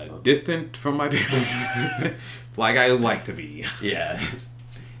distant from my parents, like I like to be. Yeah.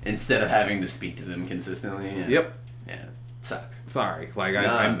 Instead of having to speak to them consistently. Yeah. Yep. Yeah. It sucks. Sorry. Like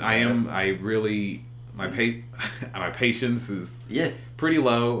I really my patience is pretty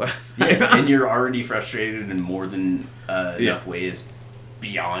low. Yeah, and you're already frustrated in more than enough ways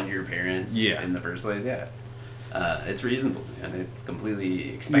beyond your parents in the first place. Yeah. It's reasonable, and it's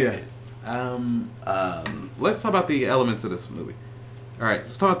completely expected. Yeah. Let's talk about the elements of this movie. All right,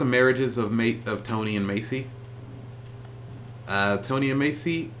 let's talk about the marriages of Tony and Macy. Tony and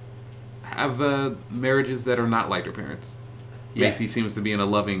Macy have marriages that are not like their parents. Yeah. Macy seems to be in a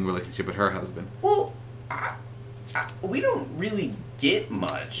loving relationship with her husband. Well, we don't really get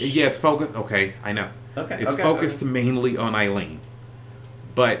much. Yeah, it's focused. Okay, I know. It's focused mainly on Eileen.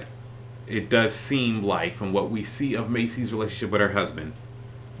 But it does seem like, from what we see of Macy's relationship with her husband,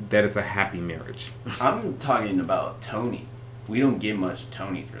 that it's a happy marriage. I'm talking about Tony. We don't get much of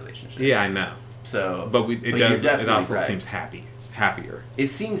Tony's relationship. Yeah, I know. So, it also seems happier. It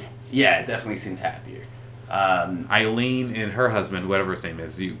seems, it definitely seems happier. Eileen and her husband, whatever his name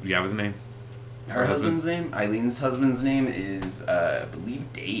is, do you have his name? Her husband's name? Eileen's husband's name is, I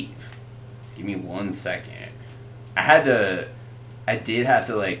believe, Dave. Give me 1 second. I did have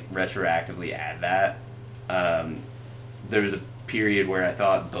to, like, retroactively add that. There was a period where I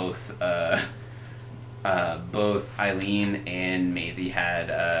thought both Eileen and Maisie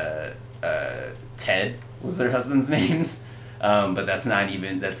had Ted was their husband's names, but that's not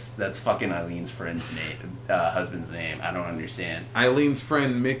even that's fucking Eileen's friend's name, husband's name. I don't understand. Eileen's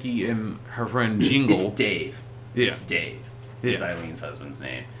friend Mickey and her friend Jingle. It's Dave. Yeah. It's Dave. Yeah. It's Eileen's husband's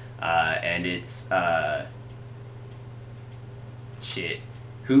name, and it's shit.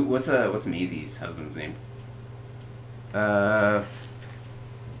 What's Maisie's husband's name?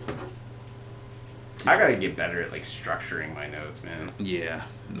 I gotta get better at, like, structuring my notes, man. Yeah.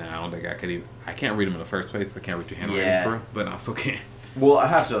 No, I don't think I could even... I can't read them in the first place. I can't read your handwriting, bro, but I also can't. Well, I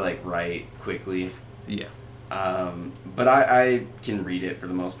have to, like, write quickly. Yeah. But I can read it for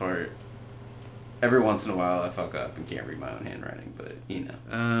the most part. Every once in a while I fuck up and can't read my own handwriting, but, you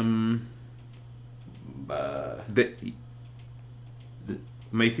know.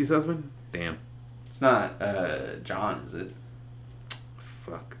 Macy's husband? Damn. It's not, John, is it?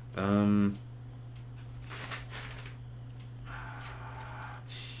 Fuck.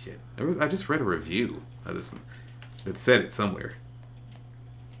 Shit. I just read a review of this one that said it somewhere.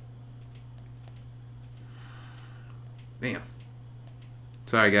 Damn.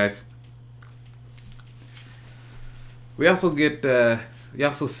 Sorry, guys. We also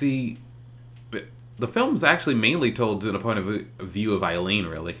see the film's actually mainly told to the point of view of Eileen,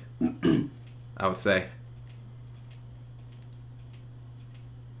 really. I would say.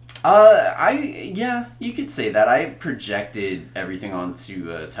 You could say that. I projected everything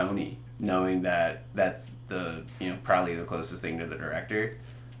onto Tony, knowing that that's probably the closest thing to the director.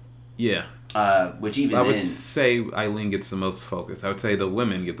 Yeah. Which even I would say Eileen gets the most focus. I would say the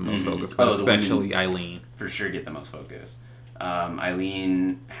women get the most focus, but especially Eileen. For sure get the most focus.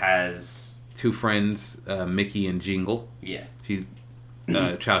 Eileen has 2 friends, Mickey and Jingle. Yeah. She's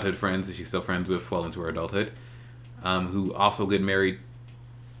childhood friends that she's still friends with well into her adulthood, who also get married.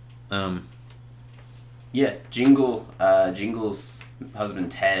 Jingle's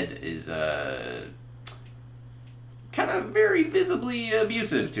husband Ted is kind of very visibly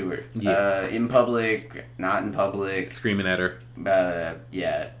abusive to her. Yeah. In public, not in public. Screaming at her.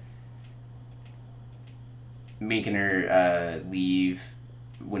 Making her leave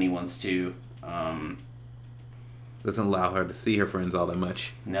when he wants to. Doesn't allow her to see her friends all that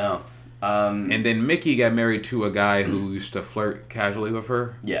much. No. And then Mickey got married to a guy who used to flirt casually with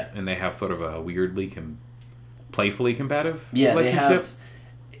her. Yeah. And they have sort of a weirdly, playfully combative relationship. They have...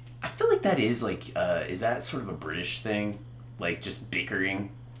 I feel like that is, like, is that sort of a British thing? Like, just bickering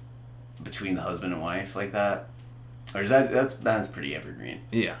between the husband and wife like that? Or is that's pretty evergreen?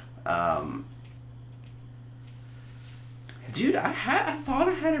 Yeah. Dude, I thought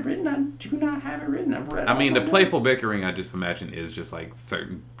I had it written. I do not have it written. I've read. I mean, the playful bickering, I just imagine, is just like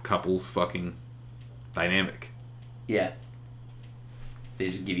certain couples fucking dynamic. Yeah. They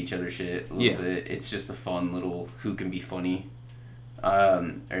just give each other shit a little bit. It's just a fun little who can be funny.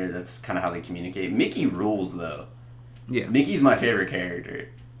 Or that's kind of how they communicate. Mickey rules, though. Yeah. Mickey's my favorite character.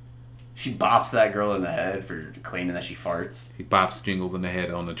 She bops that girl in the head for claiming that she farts. He bops Jingles in the head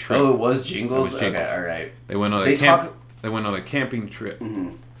on the trip. Oh, it was Jingles? It was Jingles. Okay, all right. They went on a camping trip.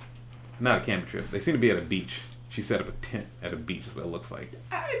 Mm-hmm. Not a camping trip. They seem to be at a beach. She set up a tent at a beach, is what it looks like.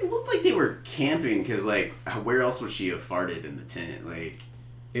 It looked like they were camping, because, like, where else would she have farted in the tent? Like,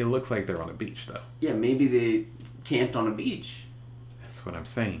 it looks like they're on a beach, though. Yeah, maybe they camped on a beach. That's what I'm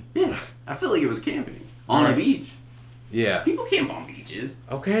saying. Yeah, I feel like it was camping. On a beach. Yeah. People camp on beaches.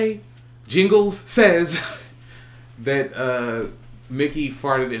 Okay. Jingles says that Mickey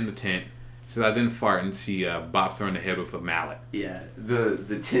farted in the tent. She said, I didn't fart, and she bops her in the head with a mallet. Yeah,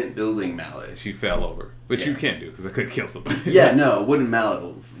 the tent building mallet. She fell over, which you can't do because it could kill somebody. Yeah, no, a wooden mallet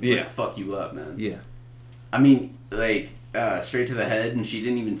will fuck you up, man. Yeah. I mean, like, straight to the head, and she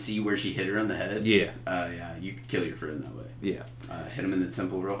didn't even see where she hit her on the head. Yeah. Yeah, you could kill your friend that way. Yeah. Hit him in the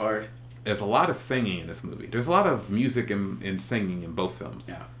temple real hard. There's a lot of singing in this movie. There's a lot of music and singing in both films.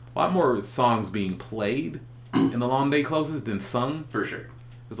 Yeah. A lot more songs being played in The Long Day Closes than sung. For sure.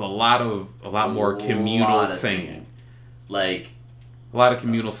 There's a lot more communal singing. Like, a lot of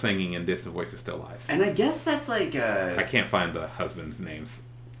communal singing in Distant Voices Still Lives. And I guess that's like I can't find the husband's names.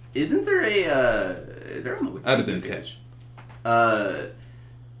 Isn't there they're on the Wikipedia other than page.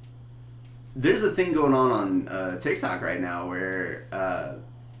 There's a thing going on TikTok right now where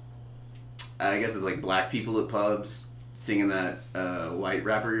I guess it's like black people at pubs singing that white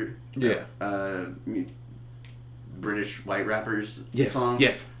rapper. Yeah. British white rappers yes. song.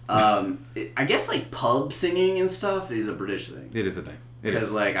 Yes. I guess like pub singing and stuff is a British thing. It is a thing.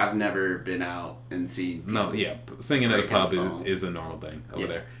 Because like I've never been out and seen. No, yeah, singing at a pub is a normal thing over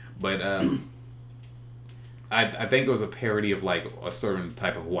there. But I think it was a parody of like a certain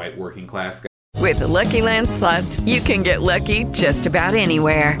type of white working class guy. With the Lucky Land Slots, you can get lucky just about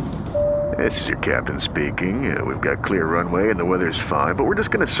anywhere. This is your captain speaking. We've got clear runway and the weather's fine, but we're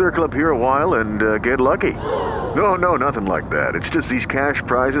just going to circle up here a while and get lucky. No, nothing like that. It's just these cash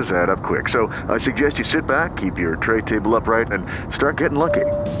prizes add up quick. So I suggest you sit back, keep your tray table upright, and start getting lucky.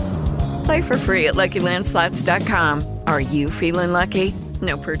 Play for free at LuckyLandSlots.com. Are you feeling lucky?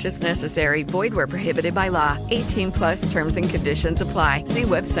 No purchase necessary. Void where prohibited by law. 18+ terms and conditions apply. See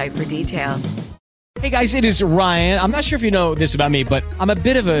website for details. Hey guys, it is Ryan. I'm not sure if you know this about me, but I'm a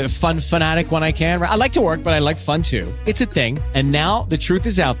bit of a fun fanatic when I can. I like to work, but I like fun too. It's a thing. And now the truth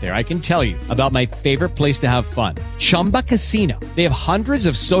is out there. I can tell you about my favorite place to have fun. Chumba Casino. They have hundreds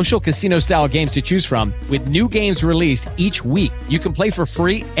of social casino style games to choose from with new games released each week. You can play for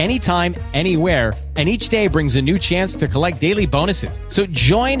free anytime, anywhere. And each day brings a new chance to collect daily bonuses. So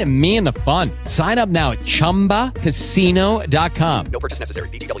join me in the fun. Sign up now at ChumbaCasino.com. No purchase necessary.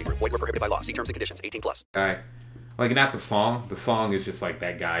 VGW. Void where prohibited by law. See terms and conditions. 18+. Guy, like not the song. The song is just like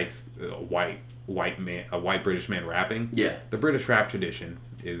that guy's a white British man rapping. Yeah. The British rap tradition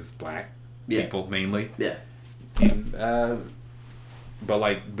is black people mainly. Yeah. And but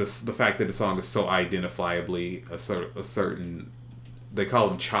like the fact that the song is so identifiably a certain, they call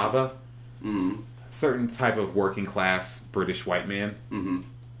him Chava. Mm-hmm. Certain type of working class British white man. Mm-hmm.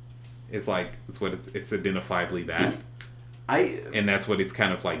 It's like it's identifiably that. And that's what it's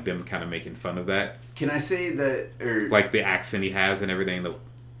kind of like them kind of making fun of that. Can I say that, or like the accent he has and everything?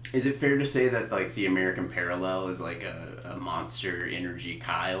 Is it fair to say that like the American parallel is like a Monster Energy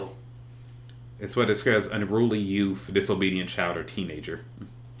Kyle? It's what it describes: unruly youth, disobedient child, or teenager.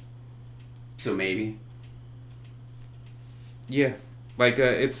 So maybe. Yeah. Like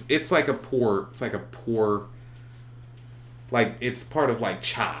it's like a poor, like it's part of like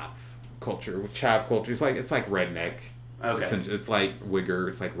chav culture. With chav culture, it's like redneck. Okay. It's like wigger.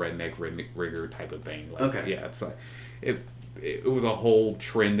 It's like redneck rigger type of thing. Like, okay. Yeah, it's like it was a whole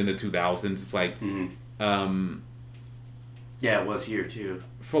trend in the 2000s. It's like, yeah, it was here too.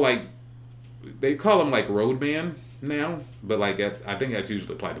 For like, they call him like roadman now, but like I think that's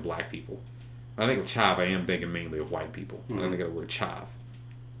usually applied to black people. I think of chav, I am thinking mainly of white people. I think of the word chav.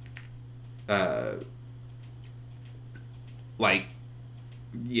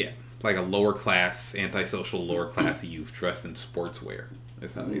 Like a lower class, antisocial lower class youth dressed in sportswear.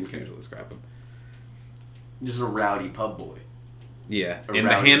 That's how they usually describe them. Just a rowdy pub boy. Yeah, and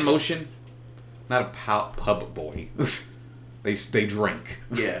the hand motion, not a pub boy. they drink.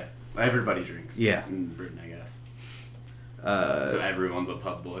 Yeah, everybody drinks. Yeah, in Britain, I guess. So everyone's a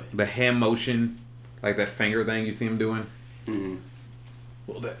pub boy. The hand motion, like that finger thing you see him doing. Mm-hmm.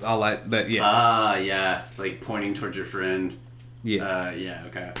 Well, all that yeah. Yeah, like pointing towards your friend. Yeah. Yeah.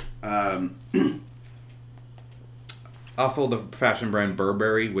 Okay. Also, the fashion brand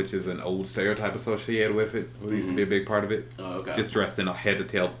Burberry, which is an old stereotype associated with it, used to be a big part of it. Oh, okay. Just dressed in a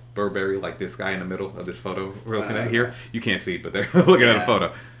head-to-tail Burberry, like this guy in the middle of this photo we're looking at here. You can't see it, but they're looking at a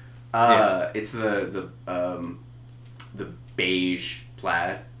photo. It's the beige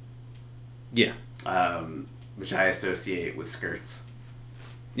plaid. Yeah. Which I associate with skirts.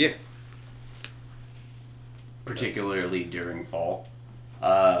 Yeah. Particularly during fall.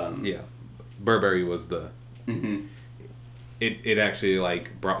 Yeah. Burberry was the... Mm-hmm. It actually,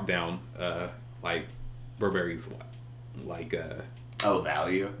 like, brought down, like, Burberry's, like,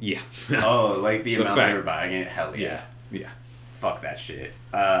 value? Yeah. Oh, like the amount they were buying it? Hell yeah. Yeah. Fuck that shit.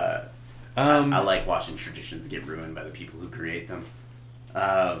 I like watching traditions get ruined by the people who create them.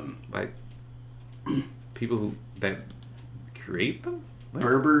 Like, people that create them? What?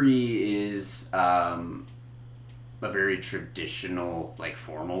 Burberry is a very traditional, like,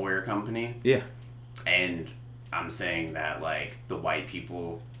 formal wear company. Yeah. And I'm saying that, like, the white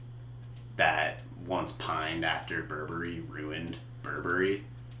people that once pined after Burberry ruined Burberry.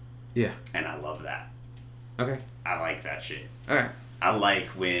 Yeah. And I love that. Okay. I like that shit. Alright. I like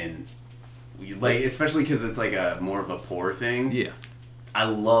when... like, especially because it's, like, a more of a poor thing. Yeah. I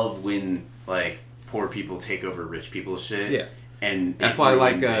love when, like, poor people take over rich people's shit. Yeah. And that's why I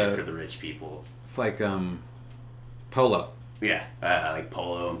like for the rich people. It's like Polo. Yeah, I like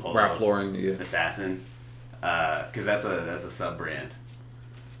Polo and Polo. Ralph Lauren, yeah. Assassin, because that's a sub brand.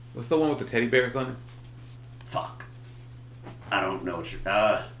 What's the one with the teddy bears on it? Fuck, I don't know what you're.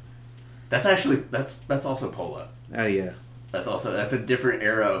 That's actually that's also Polo. Oh yeah. That's a different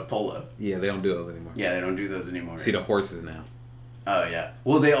era of Polo. Yeah, they don't do those anymore. Yeah, they don't do those anymore. See the horses now. Oh yeah.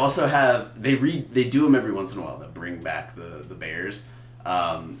 Well, they also have they do them every once in a while. They bring back the bears,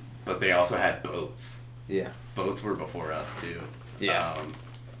 but they also had boats. Yeah. Boats were before us too. Yeah.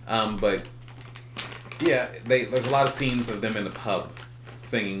 But yeah, there's a lot of scenes of them in the pub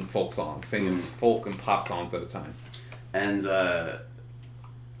singing folk songs, singing folk and pop songs at a time. And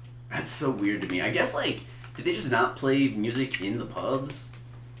that's so weird to me. I guess, like, did they just not play music in the pubs?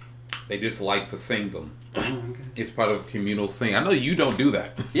 They just like to sing them. Oh, okay. It's part of communal singing. I know you don't do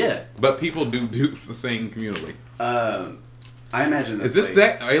that. Yeah. But people do sing communally. I imagine that's, is this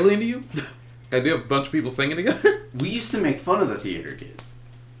like, that alien to you? That you have a bunch of people singing together? We used to make fun of the theater kids.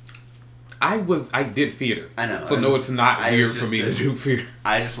 I did theater. I know. So no, it's not weird for me to do theater.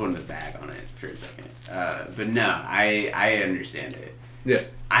 I just wanted to bag on it for a second. But no, I understand it. Yeah.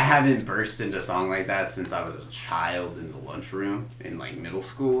 I haven't burst into a song like that since I was a child in the lunchroom in, like, middle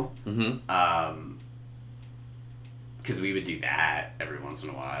school. Mm-hmm. Because we would do that every once in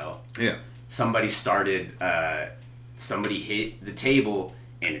a while. Yeah. Somebody hit the table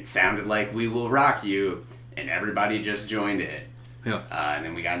and it sounded like "We Will Rock You," and everybody just joined it. Yeah. And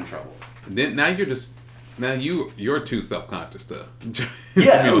then we got in trouble. And then you're too self-conscious to.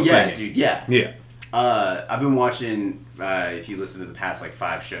 Yeah, dude. Yeah. Yeah. I've been watching. If you listen to the past, like,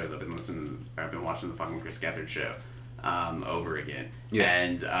 5 shows, I've been watching the fucking Chris Gethard show over again. Yeah.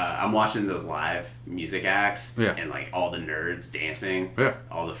 And I'm watching those live music acts. Yeah. And, like, all the nerds dancing. Yeah.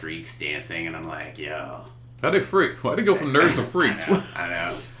 All the freaks dancing, and I'm like, yo. How'd they freak? Why'd they go from nerds to freaks? I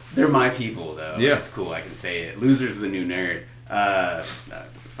know. They're my people, though. Yeah. It's cool. I can say it. Loser's the new nerd. I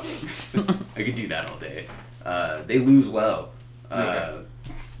could do that all day. They lose well. I'm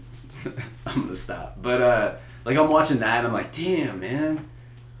gonna stop. But like, I'm watching that and I'm like, damn, man.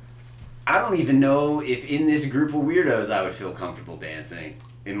 I don't even know if in this group of weirdos I would feel comfortable dancing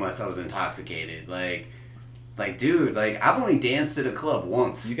unless I was intoxicated. Like, dude, like, I've only danced at a club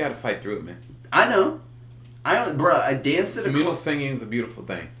once. You gotta fight through it, man. I know. I danced at a Communal club. singing is a beautiful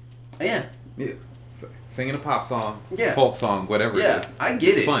thing. Yeah. Yeah. Singing a pop song, yeah, folk song, whatever it is. I get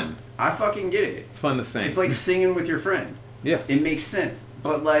it. It's fun. I fucking get it. It's fun to sing. It's like singing with your friend. Yeah. It makes sense.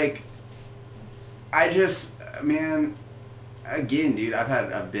 But, like, man, again, dude,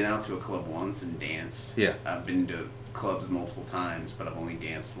 I've been out to a club once and danced. Yeah. I've been to clubs multiple times, but I've only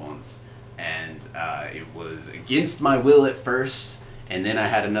danced once. And it was against my will at first, and then I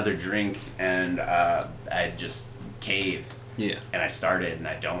had another drink, and I just caved. Yeah. And I started,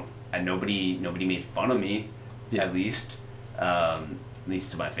 and nobody made fun of me, yeah. at least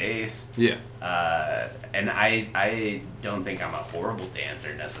to my face. Yeah. And I don't think I'm a horrible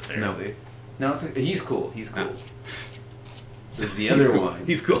dancer necessarily. No, he's cool. He's cool. There's the other one.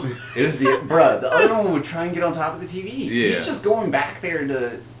 He's cool. It was the other one would try and get on top of the TV. Yeah. He's just going back there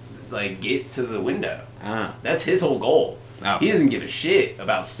to, like, get to the window. That's his whole goal. Oh. He doesn't give a shit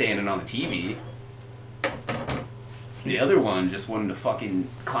about standing on the TV. The other one just wanted to fucking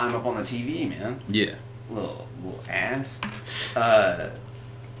climb up on the TV, man. Yeah. Little ass.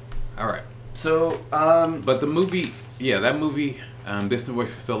 All right. So, but the movie, that movie, Distant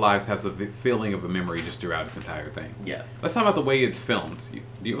Voices Still Lives, has a feeling of a memory just throughout its entire thing. Yeah. Let's talk about the way it's filmed.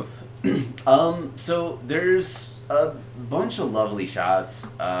 So there's a bunch of lovely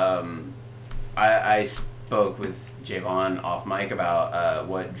shots. I spoke with Javon off mic about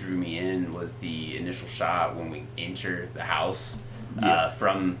what drew me in was the initial shot when we enter the house.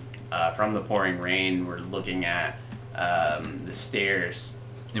 From the pouring rain, we're looking at the stairs.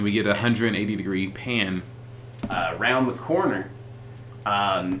 And we get a 180-degree pan. Around the corner.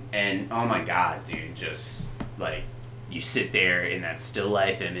 And oh my god, dude, just like you sit there in that still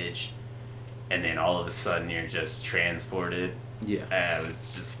life image and then all of a sudden you're just transported. Yeah.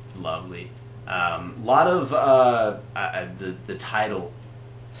 It's just lovely. A lot of the title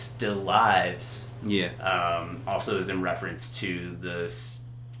Still Lives also is in reference to the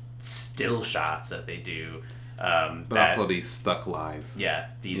still shots that they do. But also these stuck lives. Yeah,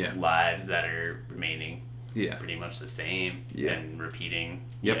 these lives that are remaining pretty much the same and repeating.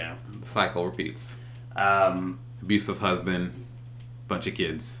 Yep, you know. the cycle repeats. Abusive husband, bunch of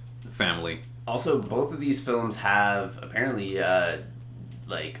kids, family. Also, both of these films have apparently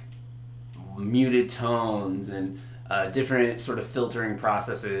like muted tones and different sort of filtering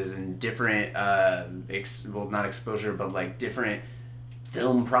processes and different not exposure, but like different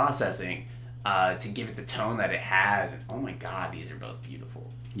film processing to give it the tone that it has. And oh my god, these are both beautiful.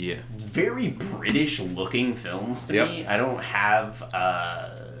 Yeah. Very British looking films to me. I don't have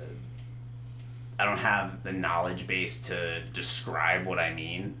the knowledge base to describe what I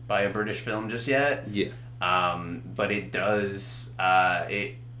mean by a British film just yet. Yeah. But it does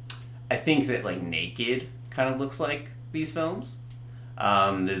I think that like Naked kind of looks like these films.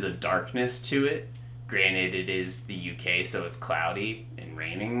 There's a darkness to it. Granted, it is the UK, so it's cloudy and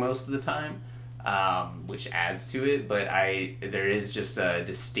raining most of the time, which adds to it. But there is just a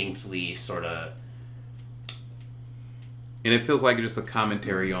distinctly sort of... And it feels like just a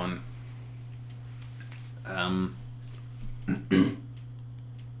commentary on...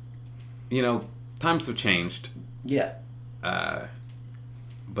 you know, times have changed. Yeah.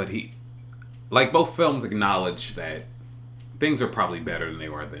 But like both films acknowledge that things are probably better than they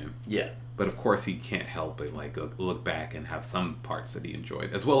were then. Yeah. But of course he can't help but like look back and have some parts that he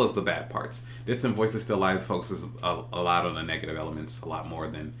enjoyed, as well as the bad parts. Distant Voices Still Lives focuses a lot on the negative elements, a lot more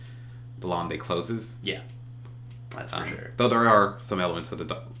than The Long Day Closes. Yeah. That's for sure. Though there are some elements of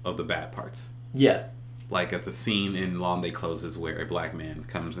the bad parts. Yeah. Like at the scene in Long Day Closes where a black man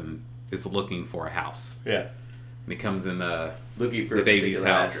comes and is looking for a house. Yeah. And he comes in looking for the Davies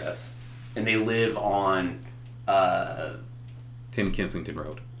house. Address. And they live on 10 Kensington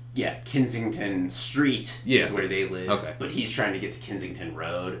Road. Yeah, Kensington Street is where they live. Okay. But he's trying to get to Kensington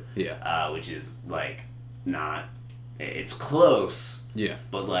Road. Yeah. Which is like not... It's close. Yeah.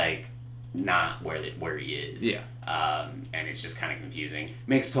 But like not where he is. Yeah. And it's just kind of confusing.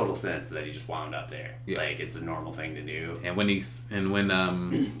 Makes total sense that he just wound up there. Yeah. Like it's a normal thing to do. And when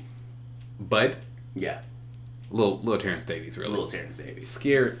Bud. Yeah. Little Terrance Davies, really. Little Terrance Davies.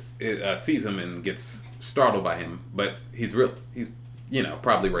 Scared, sees him and gets startled by him, but he's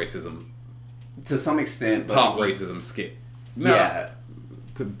probably racism. To some extent, but top racism scared. No, yeah.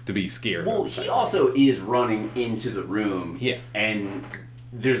 To be scared. Well, he also is running into the room. Yeah. And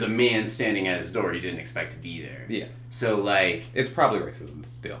there's a man standing at his door he didn't expect to be there. Yeah. So, like... It's probably racism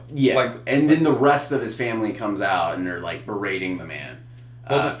still. Yeah. Then the rest of his family comes out and they're, like, berating the man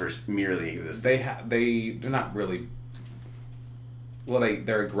for merely existing. They're not really... Well,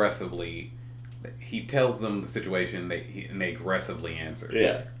 they're aggressively... He tells them the situation and they aggressively answer.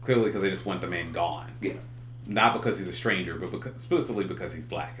 Yeah. Clearly because they just want the man gone. Yeah. Not because he's a stranger, but explicitly because he's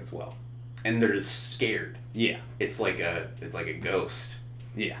black as well. And they're just scared. Yeah. It's like a ghost.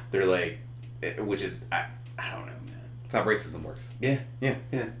 Yeah. They're like, which is, I don't know, man. That's how racism works. Yeah. Yeah.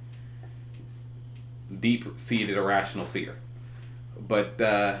 Yeah. Deep-seated irrational fear. But,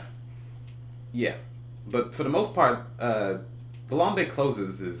 yeah. But for the most part, The Long Day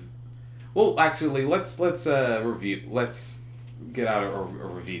Closes is... Well, actually, let's review. Let's get out our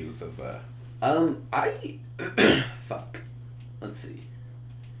reviews of... Fuck. Let's see.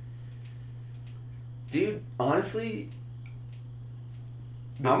 Dude, honestly...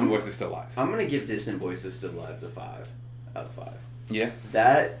 Distant Voices Still Lives. I'm gonna give Distant Voices Still Lives a 5 out of 5. Yeah.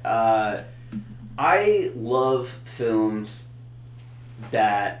 That, I love films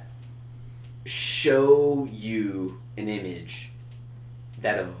that show you an image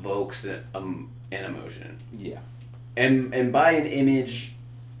that evokes an emotion. Yeah. And by an image,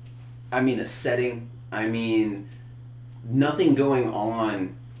 I mean a setting. I mean nothing going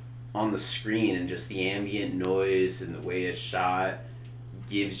on the screen, and just the ambient noise and the way it's shot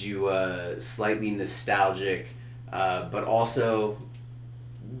gives you a slightly nostalgic, but also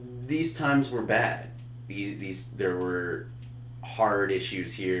these times were bad. There were hard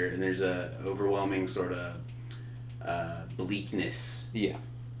issues here, and there's a overwhelming sort of bleakness. Yeah.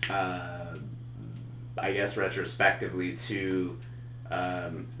 I guess retrospectively to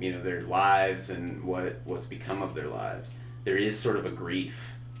their lives and what's become of their lives. There is sort of a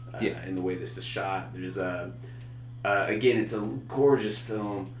grief in the way this is shot. There's again, it's a gorgeous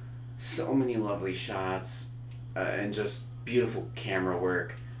film, so many lovely shots, and just beautiful camera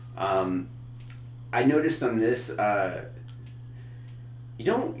work. I noticed on this, you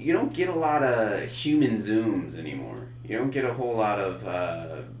don't get a lot of human zooms anymore. You don't get a whole lot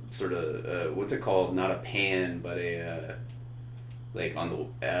of sort of what's it called? Not a pan, but a like on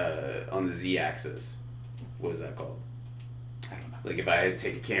the z-axis. What is that called? I don't know. Like if I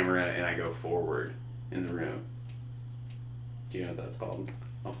take a camera and I go forward in the room. Do you know what that's called?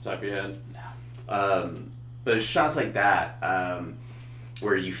 Off the top of your head? No. But it's shots like that,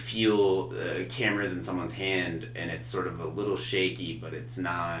 where you feel cameras in someone's hand and it's sort of a little shaky, but it's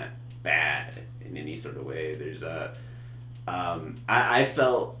not bad in any sort of way. There's I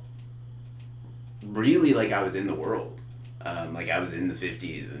felt really like I was in the world. Like I was in the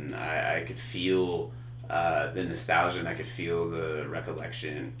 50s, and I could feel the nostalgia, and I could feel the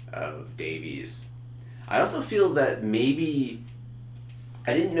recollection of Davies. I also feel that maybe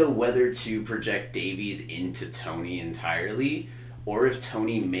I didn't know whether to project Davies into Tony entirely, or if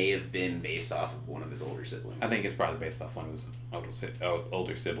Tony may have been based off of one of his older siblings. I think it's probably based off one of his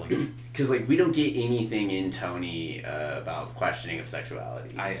older siblings. Because we don't get anything in Tony about questioning of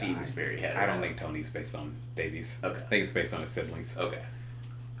sexuality. He seems very hetero. I don't think Tony's based on Davies. Okay. I think it's based on his siblings. Okay.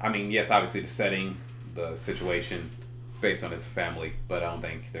 I mean, yes, obviously the setting, the situation, based on his family, but I don't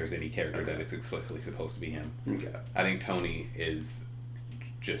think there's any character that it's explicitly supposed to be him. Okay. I think Tony is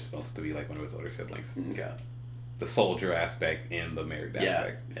just supposed to be like one of his older siblings. Okay. The soldier aspect and the married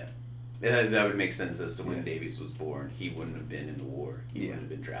aspect. Yeah. That would make sense as to when Davies was born. He wouldn't have been in the war. He wouldn't have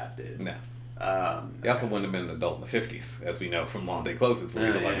been drafted. No. He also wouldn't have been an adult in the 50s, as we know from Long Day Closes, when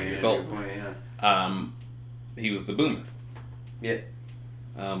he was 11 years old. Good point, He was the boomer. Yeah.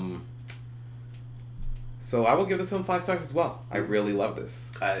 So I will give this film 5 stars as well. I really love this.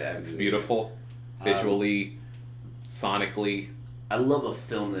 It's beautiful, visually, sonically. I love a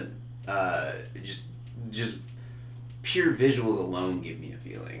film that just pure visuals alone give me a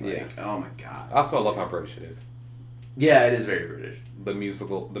feeling. Like, oh my god. Also, I love how British it is. Yeah, it is very British. The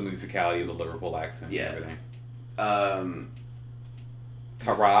musicality, the Liverpool accent, and everything.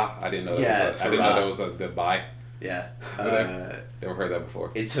 Ta-ra! I didn't know that was a goodbye. Yeah. Never heard that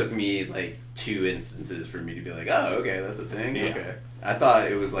before. It took me like 2 instances for me to be like, oh, okay, that's a thing. Yeah. Okay. I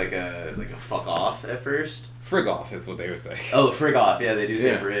thought it was like a fuck off at first. Frig off is what they would say. Oh, frig off. Yeah, they do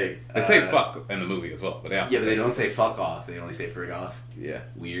say frig. They say fuck in the movie as well, but but they don't say fuck off. They only say frig off. Yeah.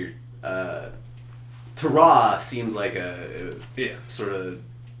 Weird. Ta-ra seems like a sort of...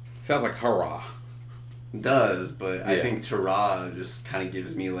 Sounds like hurrah. Does, but I think ta-ra just kind of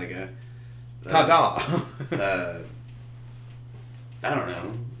gives me like a... Ta-da! I don't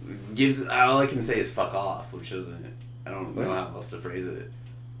know. All I can say is fuck off, which isn't... I don't know how else to phrase it.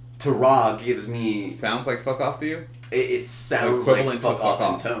 Ta-ra gives me... Sounds like fuck off to you? It sounds like fuck off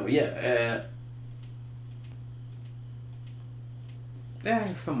in tone. Yeah.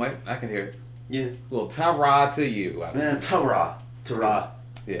 Yeah, somewhat. I can hear it. Yeah. A little ta-ra to you. Ta-ra. Ta-ra.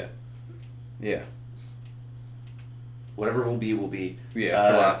 Yeah. Yeah. Whatever will be, will be.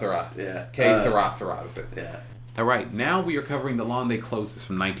 Yeah, Sarah. Yeah. Sarah. That's it. Yeah. All right, now we are covering The Long Day Closes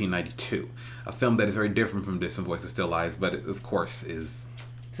from 1992, a film that is very different from Distant Voices Still Lies, but it, of course, is...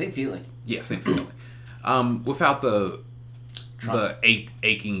 Same feeling. Yeah, same feeling. Without the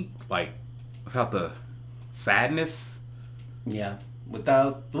aching, like, without the sadness. Yeah.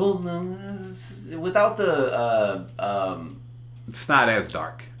 Without the... It's not as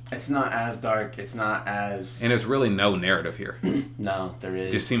dark. It's not as dark. It's not as... And there's really no narrative here. No, there is.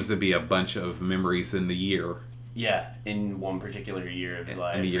 It just seems to be a bunch of memories in the year. Yeah, in one particular year of his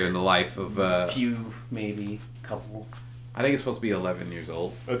life. In the year in the life of... a few, maybe, couple. I think it's supposed to be 11 years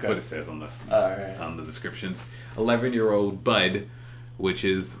old. Okay. That's what it says on the right. on the descriptions. 11-year-old Bud, which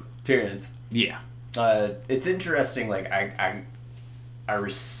is... Terrance. Yeah. It's interesting, like, I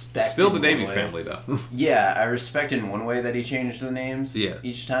respect... Still the Davies family, though. Yeah, I respect in one way that he changed the names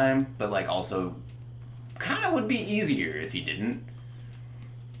each time, but, like, also kind of would be easier if he didn't.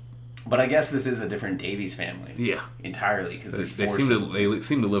 But I guess this is a different Davies family. Yeah. Entirely, because there's they four seem siblings. they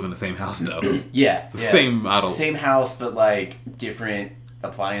seem to live in the same house, though. Yeah. The same model. Same house, but, like, different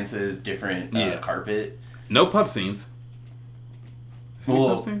appliances, different carpet. No pub scenes.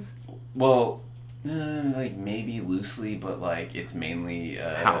 Pub scenes? Well... like maybe loosely, but like it's mainly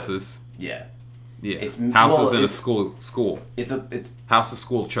houses. Yeah. Yeah. It's houses in a school. It's house, a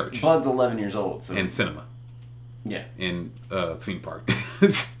school, church. Bud's 11 years old, so and cinema. Yeah. And theme park.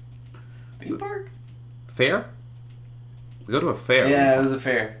 Theme park? Fair? We go to a fair. Yeah, it was a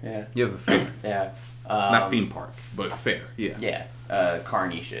fair. Yeah. Yeah, it was a fair. Yeah. Not theme park, but fair. Yeah. Yeah.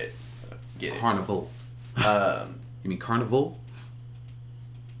 Carny shit. Get it. Carnival. You mean carnival?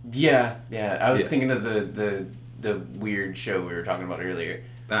 Yeah. I was thinking of the weird show we were talking about earlier.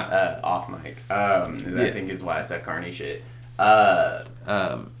 Off mic. I think is why I said carny shit.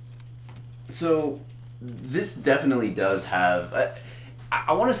 So this definitely does have.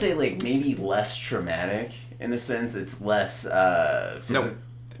 I want to say like maybe less traumatic in a sense. It's less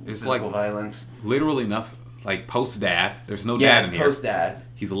physical violence. Literally enough. Like post dad. There's no dad in here. Post dad.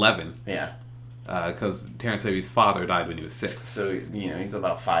 He's 11. Yeah. Because Terrance Davies' father died when he was 6. So he's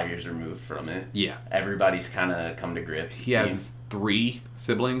about 5 years removed from it. Yeah. Everybody's kind of come to grips. He has 3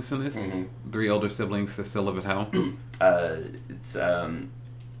 siblings in this. 3 older siblings that still live at home. It's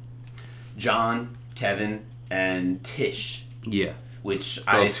John, Kevin, and Tish. Yeah. Which so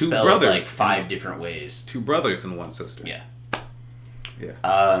I 2 spelled brothers like 5 different ways. 2 brothers and 1 sister. Yeah. Yeah.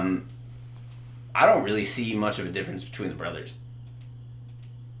 I don't really see much of a difference between the brothers.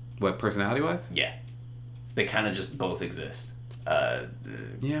 What, personality-wise? Yeah. They kind of just both exist.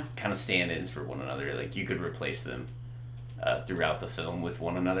 Yeah. Kind of stand-ins for one another. Like, you could replace them throughout the film with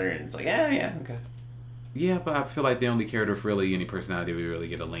one another, and it's like, yeah, okay. Yeah, but I feel like the only character with really any personality we really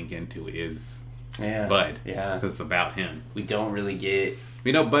get a link into is Bud. Yeah. Because it's about him. We don't really get...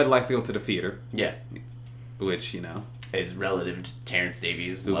 We know Bud likes to go to the theater. Yeah. Which, is relative to Terrance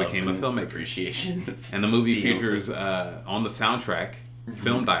Davies' who became a filmmaker. Appreciation. And the movie features on the soundtrack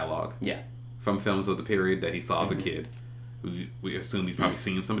film dialogue. Yeah. From films of the period that he saw as a kid. We assume he's probably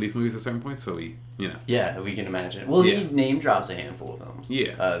seen some of these movies at certain points, so Yeah, we can imagine. Well, he name drops a handful of films.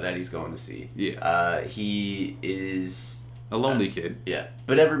 Yeah. That he's going to see. Yeah. He is... a lonely kid. Yeah.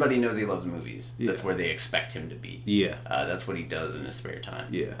 But everybody knows he loves movies. Yeah. That's where they expect him to be. Yeah. That's what he does in his spare time.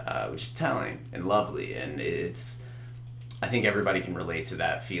 Yeah. Which is telling and lovely. And I think everybody can relate to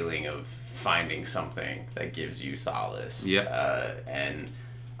that feeling of finding something that gives you solace. Yeah.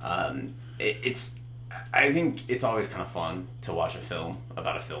 I think it's always kind of fun to watch a film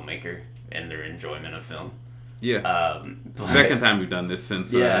about a filmmaker and their enjoyment of film. Yeah. Second time we've done this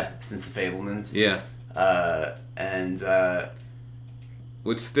since... since The Fabelmans. Yeah. And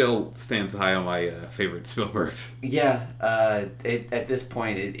which still stands high on my favorite Spielbergs. Yeah. At this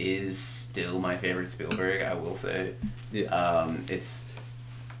point, it is still my favorite Spielberg, I will say. Yeah. It's...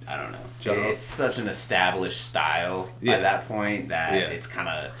 I don't know. It's such an established style by that point that it's kind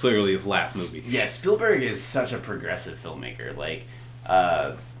of... Clearly his last movie. Yeah, Spielberg is such a progressive filmmaker. Like,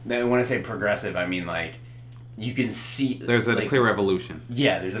 when I say progressive, I mean, like, you can see... There's a clear evolution.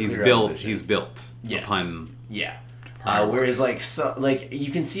 Yeah, there's a clear evolution. He's built upon... Yeah. Whereas,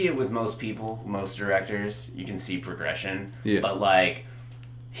 you can see it with most people, most directors. You can see progression. Yeah. But, like,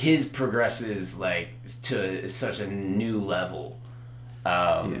 his progresses, like, to such a new level...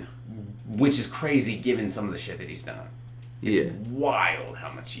 which is crazy given some of the shit that he's done. It's wild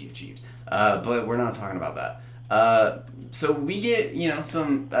how much he achieved. But we're not talking about that. So we get,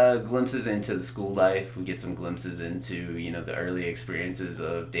 some glimpses into the school life. We get some glimpses into, the early experiences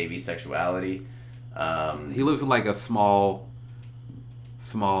of Davies' sexuality. He lives in like a small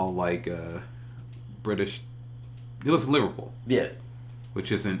British... He lives in Liverpool. Yeah.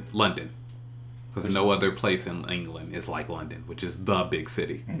 Which isn't London. Because no other place in England is like London, which is the big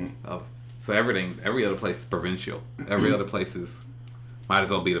city. Mm-hmm. So every other place is provincial. Every other place might as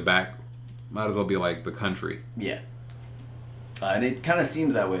well be like the country. Yeah. And it kind of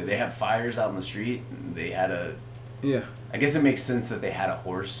seems that way. They have fires out in the street. They had Yeah. I guess it makes sense that they had a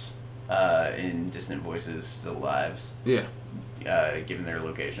horse in Distant Voices Still Lives. Yeah. Given their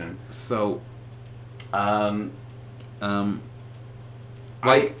location. So... I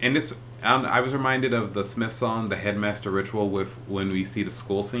was reminded of the Smith song, The Headmaster Ritual, when we see the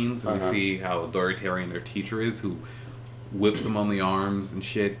school scenes. And we see how authoritarian their teacher is, who whips them on the arms and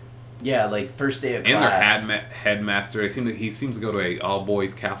shit. Yeah, like first day of class. And their headmaster, he seems to go to a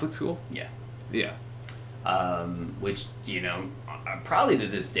all-boys Catholic school. Yeah. Yeah. Which, probably to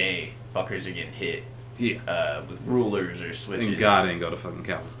this day, fuckers are getting hit. Yeah. With rulers or switches. And God ain't go to fucking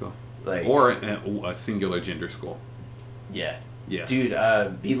Catholic school. Or a singular gender school. Yeah. Yeah.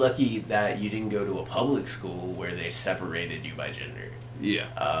 Dude, be lucky that you didn't go to a public school where they separated you by gender. Yeah.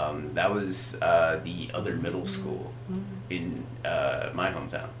 That was the other middle school in my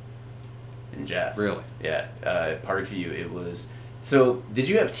hometown. In Jeff. Really? Yeah. Parkview, it was... So, did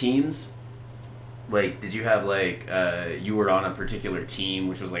you have teams? Like, did you have, you were on a particular team,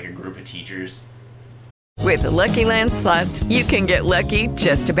 which was, like, a group of teachers With the Lucky Land Slots, you can get lucky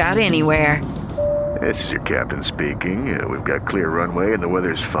just about anywhere. This is your captain speaking. We've got clear runway and the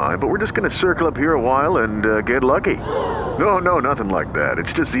weather's fine, but we're just going to circle up here a while and get lucky. No, nothing like that.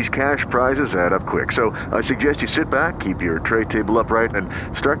 It's just these cash prizes add up quick. So I suggest you sit back, keep your tray table upright, and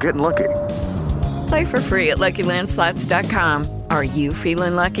start getting lucky. Play for free at LuckyLandSlots.com. Are you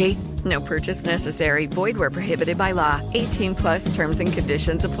feeling lucky? No purchase necessary. Void where prohibited by law. 18 plus terms and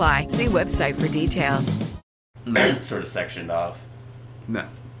conditions apply. See website for details. Sort of sectioned off. No.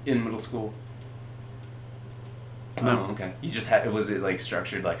 In middle school? No. Oh, okay. You just had, was it like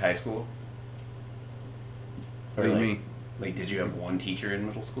structured like high school? What do you mean? Like, did you have one teacher in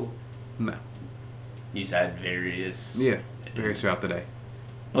middle school? No. You just had various... Yeah, various throughout the day.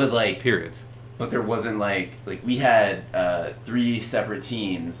 But like... Periods. But there wasn't like we had 3 separate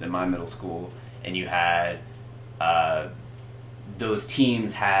teams in my middle school, and you had those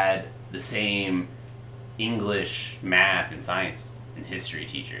teams had the same English, math, and science and history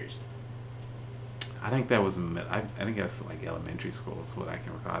teachers. I think that was I think that's like elementary school is what I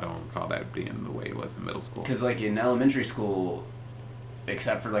can recall. I don't recall that being the way it was in middle school. Because like in elementary school,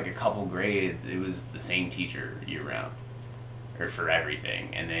 except for like a couple grades, it was the same teacher year round, or for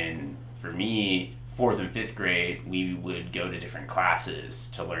everything. And then for me, 4th and 5th grade, we would go to different classes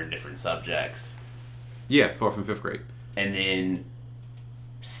to learn different subjects. Yeah, 4th and 5th grade. And then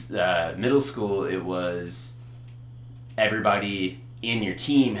middle school, it was everybody in your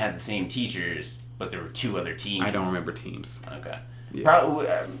team had the same teachers, but there were 2 other teams. I don't remember teams. Okay. Yeah. Probably,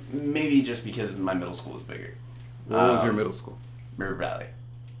 maybe just because my middle school was bigger. What was your middle school? River Valley.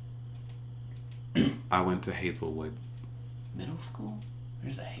 I went to Hazelwood. Middle school?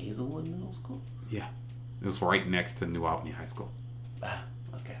 There's a Hazelwood Middle School? Yeah. It was right next to New Albany High School. Ah,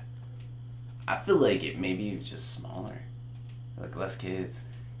 okay. I feel like it maybe was just smaller. Like less kids.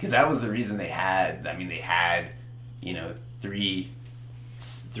 Because that was the reason they had, you know, three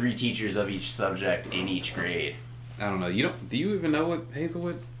teachers of each subject in each grade. I don't know. Do you even know what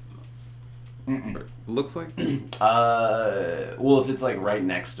Hazelwood looks like? Well, if it's like right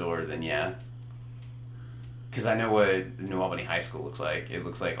next door, then yeah. Because I know what New Albany High School looks like. It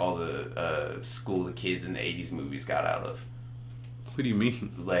looks like all the school the kids in the 80s movies got out of. What do you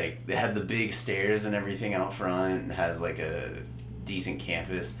mean? Like, they had the big stairs and everything out front, and has like a decent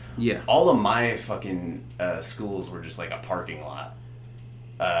campus. Yeah. All of my fucking schools were just like a parking lot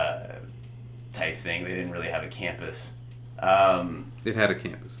type thing. They didn't really have a campus. It had a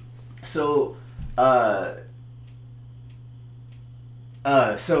campus. So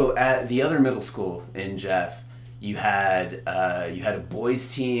at the other middle school in Jeff, you had a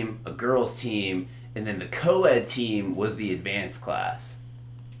boys team, a girls team, and then the co-ed team was the advanced class.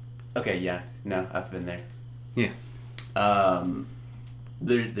 Okay, yeah, no, I've been there. Yeah.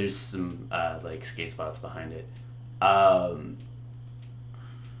 There's some like skate spots behind it,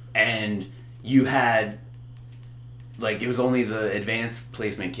 and you had like it was only the advanced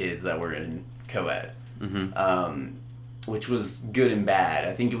placement kids that were in co-ed. Mm-hmm. Which was good and bad.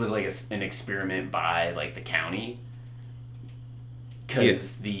 I think it was like an experiment by like the county.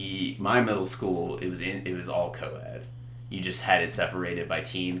 Because my middle school, it was all co-ed. You just had it separated by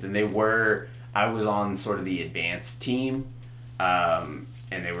teams, and I was on sort of the advanced team, and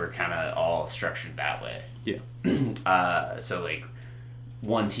they were kind of all structured that way. Yeah. So like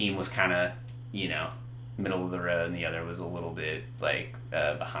one team was kind of, you know, middle of the road, and the other was a little bit like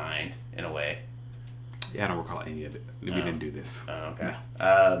behind in a way. Yeah, I don't recall any of it. We didn't do this. Oh, okay.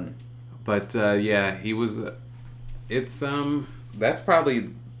 No. But yeah, he was. That's probably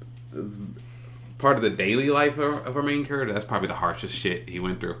part of the daily life of our main character. That's probably the harshest shit he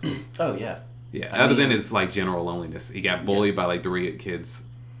went through. Oh yeah. Yeah. Other than his like general loneliness, he got bullied by like 3 kids,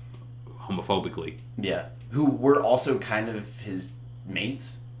 homophobically. Yeah, who were also kind of his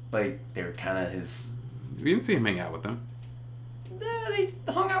mates. Like they were kind of his. We didn't see him hang out with them. They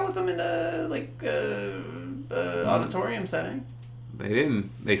hung out with him in a auditorium setting. They didn't.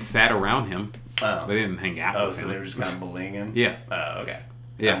 They sat around him. Oh. They didn't hang out with him. Oh, so they were just kind of bullying him? Yeah. Oh, okay.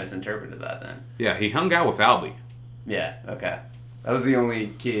 Yeah. I misinterpreted that then. Yeah, he hung out with Albie. Yeah, okay. That was the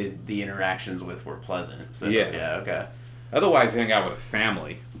only kid the interactions with were pleasant. So yeah, okay. Otherwise, he hung out with his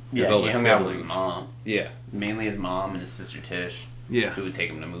family. He hung out with his mom. Yeah. Mainly his mom and his sister Tish. Yeah. Who would take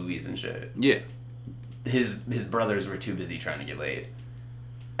him to movies and shit. Yeah. His brothers were too busy trying to get laid.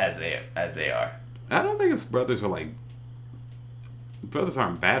 As they are. I don't think his brothers are like... Brothers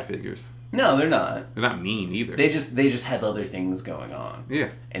aren't bad figures. No, they're not. They're not mean either. They just have other things going on. Yeah.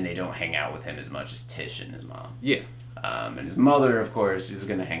 And they don't hang out with him as much as Tish and his mom. Yeah. And his mother, of course, is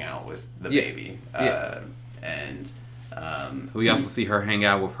going to hang out with the baby. Yeah. And... we also see her hang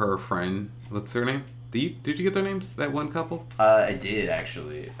out with her friend. What's her name? Did you get their names, that one couple? I did,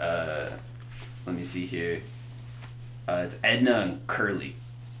 actually. Let me see here. It's Edna and Curly.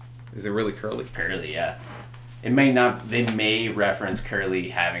 Is it really Curly? Curly, yeah. It may not... They may reference Curly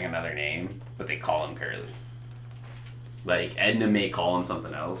having another name, but they call him Curly. Like, Edna may call him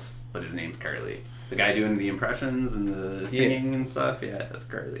something else, but his name's Curly. The guy doing the impressions and the singing and stuff, yeah, that's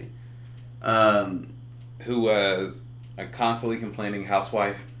Curly. Who was a constantly complaining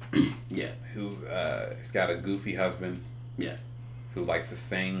housewife. Yeah. He's got a goofy husband. Yeah. Who likes to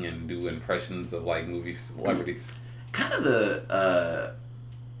sing and do impressions of, like, movie celebrities. Kind of the...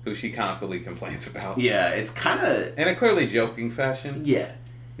 who she constantly complains about. Yeah, it's kind of... In a clearly joking fashion. Yeah.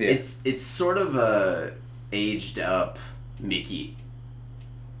 It's sort of a aged up Mickey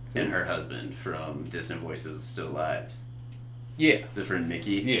and her husband from Distant Voices Still Lives. Yeah. The friend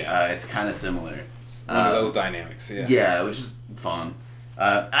Mickey. Yeah. It's kind of similar. One of those dynamics, yeah. Yeah, which is fun.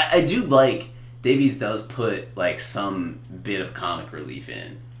 I do like... Davies does put, like, some bit of comic relief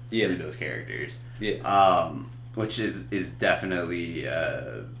in through those characters. Yeah. Which is definitely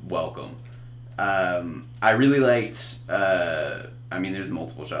welcome. I really liked... I mean, there's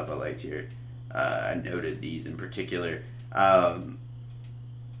multiple shots I liked here. I noted these in particular.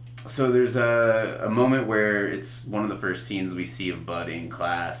 So there's a moment where it's one of the first scenes we see of Bud in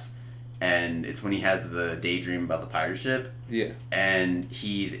class, and it's when he has the daydream about the pirate ship. Yeah. And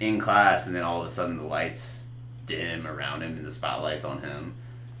he's in class, and then all of a sudden the lights dim around him and the spotlight's on him.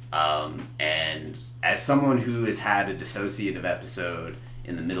 And as someone who has had a dissociative episode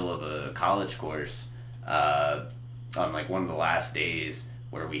in the middle of a college course, on like one of the last days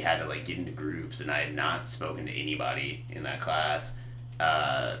where we had to like get into groups and I had not spoken to anybody in that class,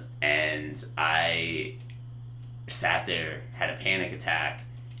 and I sat there, had a panic attack,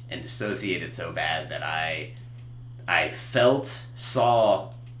 and dissociated so bad that I felt,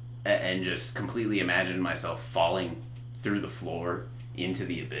 saw, and just completely imagined myself falling through the floor into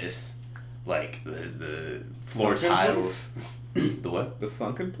the abyss. Like, the floor Sunken tiles. Place? The what? The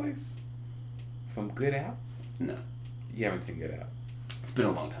Sunken Place? From Get Out? No. You haven't seen Get Out. It's been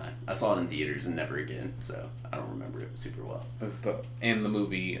a long time. I saw it in theaters and never again, so I don't remember it super well. In the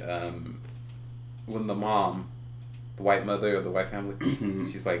movie, when the mom, the white mother of the white family,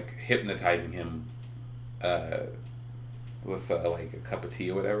 she's like hypnotizing him with like a cup of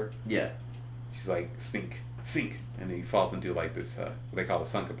tea or whatever. Yeah. She's like, sink, and he falls into like this, what they call the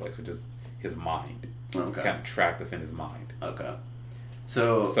sunken place, which is his mind. Okay. It's kind of trapped within his mind. Okay.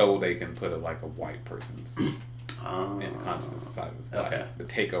 So they can put like a white person's consciousness inside of his body. Okay. But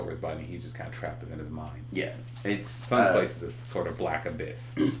take over his body, he's just kind of trapped within his mind. Yeah. It's Sunken place is this sort of black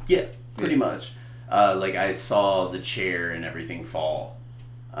abyss. Yeah, pretty much. Like I saw the chair and everything fall,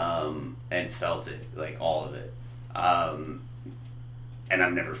 and felt it, like all of it. And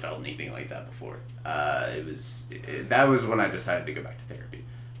I've never felt anything like that before. That was when I decided to go back to therapy.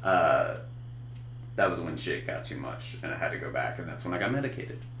 That was when shit got too much and I had to go back, and that's when I got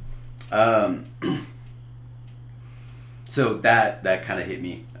medicated. So that kind of hit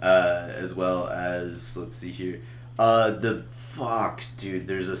me, as well as, let's see here. Dude,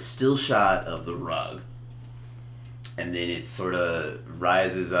 there's a still shot of the rug, and then it sort of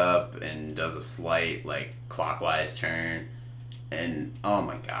rises up and does a slight, like, clockwise turn, and oh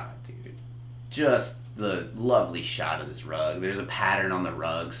my god, dude, just the lovely shot of this rug. There's a pattern on the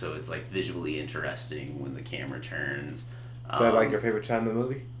rug, so it's, like, visually interesting when the camera turns. Is that, like, your favorite shot in the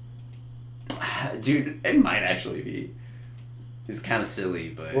movie? Dude, it might actually be. It's kind of silly,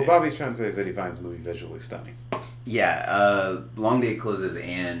 but... What Bobby's trying to say is that he finds the movie visually stunning. Yeah, Long Day Closes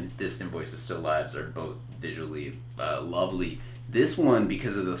and Distant Voices Still Lives are both visually lovely. This one,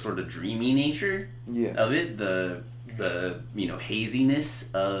 because of the sort of dreamy nature of it, the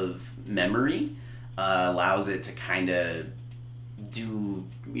haziness of memory, allows it to kind of do,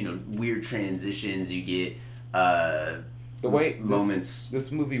 weird transitions. You get the way moments...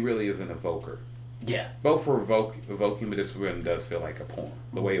 This movie really is an evoker. Yeah. Both for evoking, but this one does feel like a poem.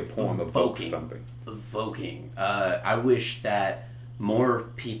 The way a poem evokes something. Evoking. I wish that more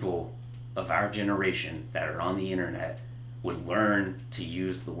people of our generation that are on the internet would learn to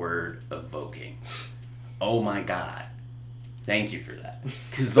use the word evoking. Oh my god. Thank you for that.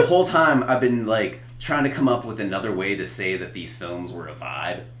 Because the whole time I've been, like, trying to come up with another way to say that these films were a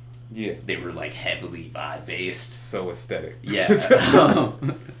vibe. Yeah. They were, like, heavily vibe-based. So aesthetic. Yeah.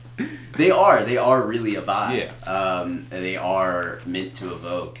 They are really a vibe. Yeah. They are meant to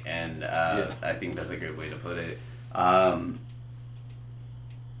evoke, and I think that's a good way to put it. I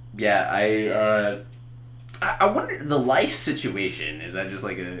wonder, the life situation, is that just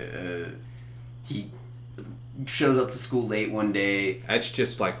like he shows up to school late one day? That's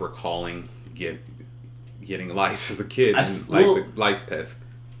just like recalling getting lice as a kid and the lice test.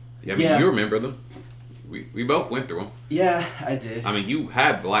 I mean, you remember them. We both went through them. Yeah, I did. I mean, you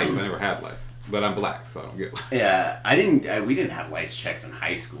had lice. I never had lice. But I'm black, so I don't get lice. Yeah, we didn't have lice checks in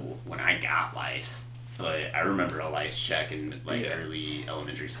high school when I got lice. But I remember a lice check in early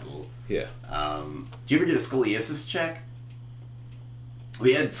elementary school. Yeah. Do you ever get a scoliosis check?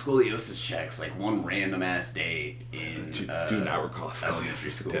 We had scoliosis checks like one random ass day in do not recall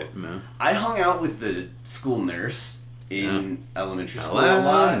elementary school. No. I hung out with the school nurse in elementary school a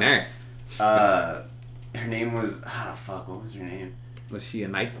lot. Nurse. Her name was what was her name? Was she a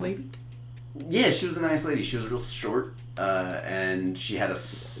nice lady? Yeah, she was a nice lady. She was real short, and she had a.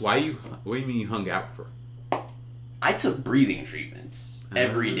 What do you mean you hung out with her? I took breathing treatments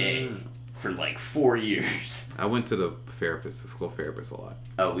every day for like 4 years. I went to the school therapist a lot.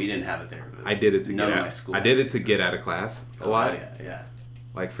 Oh, we didn't have a therapist. I did it to None of my school. I did it to get out of class a lot. Oh, yeah.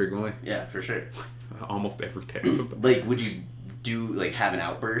 Like frequently. Yeah, for sure. Almost every day. Like, would you have an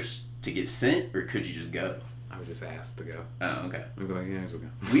outburst to get sent, or could you just go? I would just ask to go. Oh, okay. I'd be like, yeah, just go.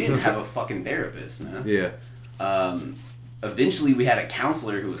 We didn't have a fucking therapist, man. Yeah. Eventually, we had a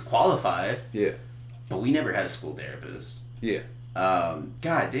counselor who was qualified. Yeah. But we never had a school therapist. Yeah.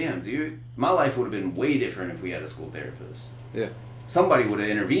 God damn, dude. My life would have been way different if we had a school therapist. Yeah. Somebody would have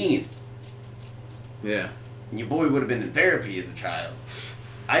intervened. Yeah. And your boy would have been in therapy as a child.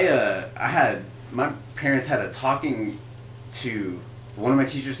 My parents had one of my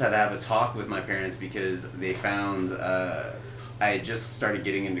teachers had to have a talk with my parents because they found I had just started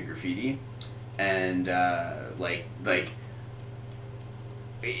getting into graffiti, and like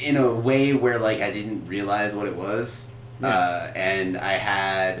in a way where like I didn't realize what it was. Yeah. And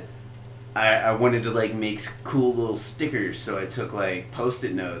I wanted to like make cool little stickers, so I took like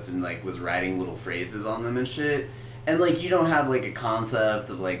Post-it notes and like was writing little phrases on them and shit. And like you don't have like a concept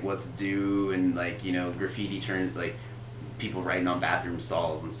of like what's due, and like, you know, graffiti turns like people writing on bathroom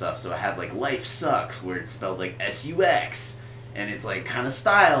stalls and stuff. So I had like life sucks, where it's spelled like SUX, and it's like kind of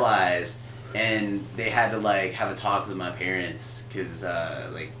stylized. And they had to like have a talk with my parents because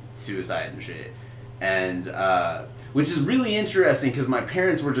like suicide and shit. And which is really interesting because my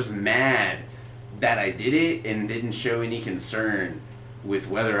parents were just mad that I did it and didn't show any concern with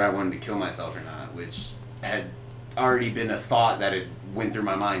whether I wanted to kill myself or not, which had already been a thought that had went through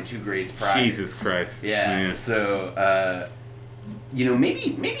my mind 2 grades prior. Jesus Christ. Yeah. So, you know,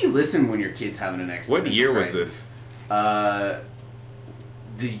 maybe listen when your kid's having an existential What year crisis. was this?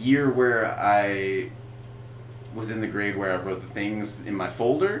 The year where I was in the grade where I wrote the things in my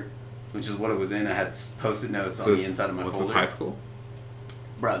folder, which is what it was in. I had Post-it notes on the inside of my folder. Was this high school?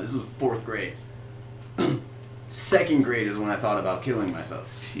 Bro, this was 4th grade. 2nd grade is when I thought about killing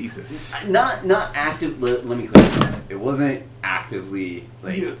myself. Jesus. Not active. Let me clarify. It wasn't actively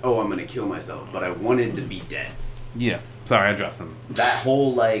like, oh, I'm gonna kill myself, but I wanted to be dead. Yeah. Sorry, I dropped something. That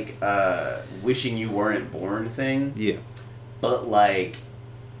whole like wishing you weren't born thing. Yeah. But like,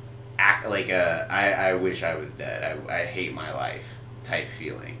 I wish I was dead. I hate my life type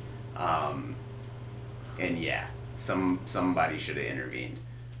feeling. And yeah, somebody should have intervened.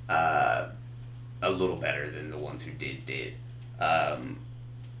 A little better than the ones who did. All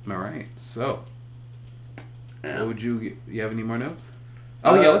right. So, what would you have any more notes?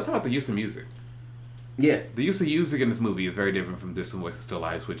 Oh yeah, let's talk about the use of music. Yeah. The use of music in this movie is very different from Distant Voices Still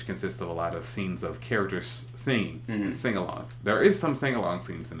Lives, which consists of a lot of scenes of characters singing and sing-alongs. There is some sing-along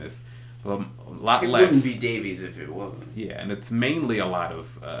scenes in this, but a lot less. It wouldn't be Davies if it wasn't. Yeah, and it's mainly a lot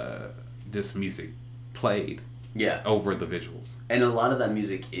of just music played. Yeah. Over the visuals. And a lot of that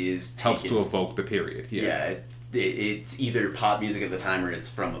music is helps to evoke the period. Yeah. It's either pop music at the time or it's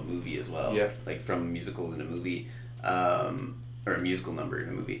from a movie as well. Yeah. Like from a musical in a movie, or a musical number in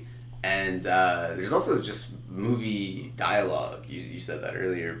a movie. And there's also just movie dialogue. You said that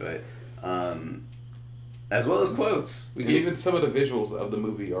earlier, but as well as quotes. Even some of the visuals of the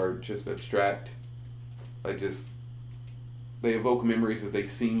movie are just abstract. Like just they evoke memories as they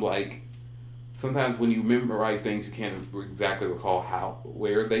seem like. Sometimes when you memorize things, you can't exactly recall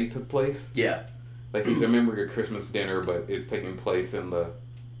where they took place. Yeah. Like you remember your Christmas dinner, but it's taking place in the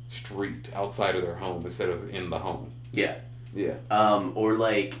street outside of their home instead of in the home. Yeah. Yeah. Or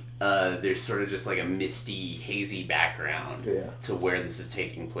like there's sort of just like a misty, hazy background to where this is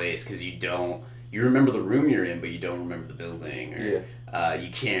taking place because you remember the room you're in, but you don't remember the building, or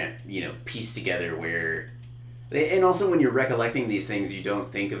you can't, piece together where. And also, when you're recollecting these things, you don't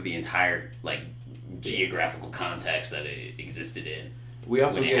think of the entire like geographical context that it existed in. We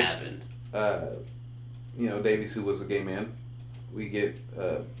also when get it happened. Davies, who was a gay man. We get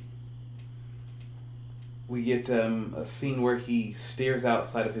a scene where he stares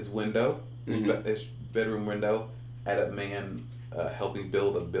outside of his window. There's bedroom window at a man helping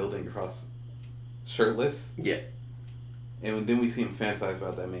build a building across shirtless. Yeah. And then we see him fantasize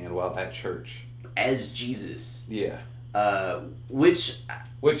about that man while at church. As Jesus. Yeah. Which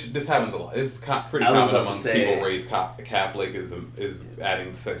this happens a lot. It's pretty common amongst people raised Catholic is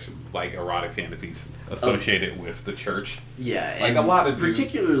adding sexual, like, erotic fantasies associated with the church. Yeah, like a lot of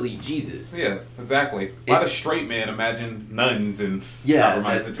particularly Jesus. Yeah, exactly. A lot of straight men imagine nuns and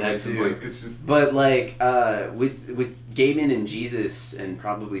compromised situations. Like, it's just. But like with gay men and Jesus, and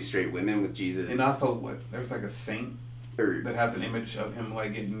probably straight women with Jesus, and also there's like a saint that has an image of him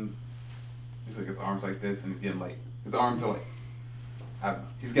like getting. He's like his arms like this, and he's getting like his arms are like. I don't know.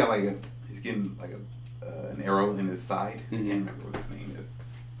 He's getting like an arrow in his side. I can't remember what his name is.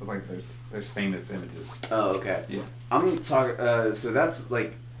 It's like there's famous images. Oh, okay. Yeah. I'm talking. So that's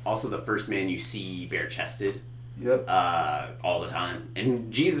like also the first man you see bare chested. Yep. All the time,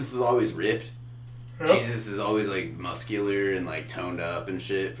 and Jesus is always ripped. Yep. Jesus is always like muscular and like toned up and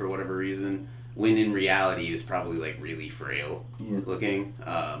shit for whatever reason. When in reality he was probably like really frail looking,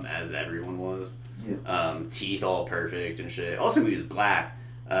 as everyone was. Yeah. Teeth all perfect and shit. Also, he was black,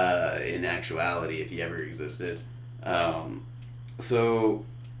 in actuality, if he ever existed. So,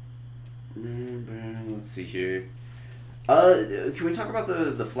 let's see here. Can we talk about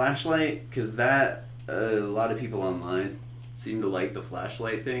the flashlight? Because that, a lot of people online seem to like the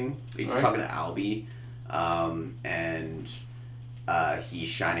flashlight thing. He's talking to Albie, and he's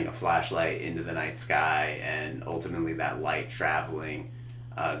shining a flashlight into the night sky, and ultimately that light traveling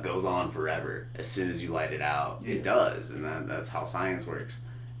goes on forever. As soon as you light it out, it does, and that's how science works.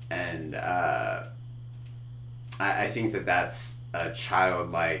 And I think that's a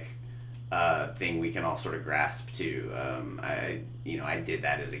childlike thing we can all sort of grasp to. I did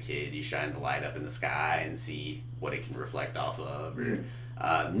that as a kid. You shine the light up in the sky and see what it can reflect off of. Or,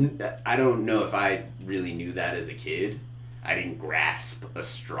 I don't know if I really knew that as a kid. I didn't grasp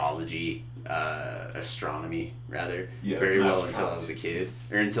astronomy rather, very well until I was a kid,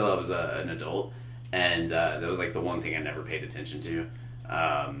 or until I was an adult, and that was like the one thing I never paid attention to.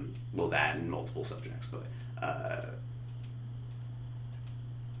 Well, that and multiple subjects,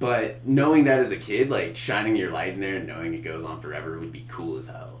 but knowing that as a kid, like shining your light in there and knowing it goes on forever would be cool as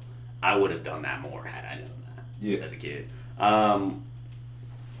hell. I would have done that more had I known that as a kid.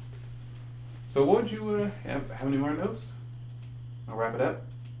 So what would you have any more notes? I'll wrap it up.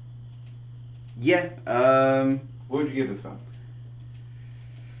 Yeah. What would you give this film?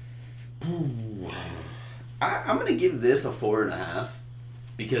 I'm gonna give this a 4.5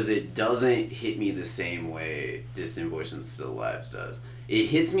 because it doesn't hit me the same way Distant Voice and Still Lives does. It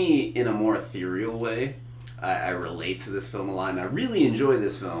hits me in a more ethereal way. I relate to this film a lot, and I really enjoy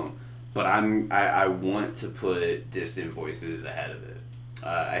this film. But I want to put Distant Voices ahead of it.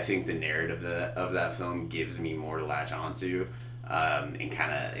 I think the narrative of that film gives me more to latch onto, and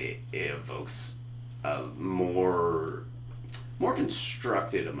kind of it evokes a more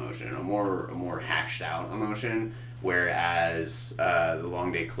constructed emotion, a more hashed out emotion. Whereas The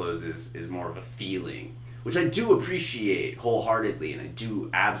Long Day Closes is more of a feeling, which I do appreciate wholeheartedly, and I do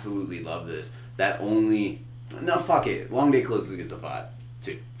absolutely love this. Fuck it. Long Day Closes gets a 5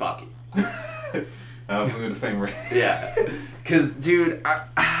 too. Fuck it. I was going to do the same way. Yeah, because dude,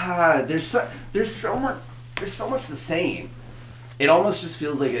 there's so much the same. It almost just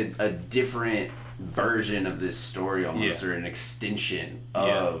feels like a different version of this story, almost, or an extension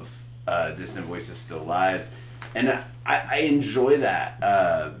of Distant Voices Still Lives, and I enjoy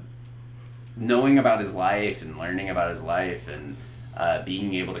that. Knowing about his life and learning about his life and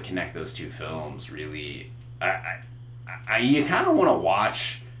being able to connect those two films, really, you kind of want to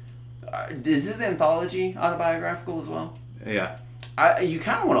watch. Is this anthology autobiographical as well? Yeah. You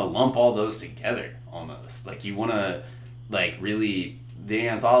kind of want to lump all those together, almost. Like, you want to, like, really... The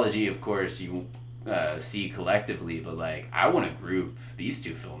anthology, of course, you see collectively, but, like, I want to group these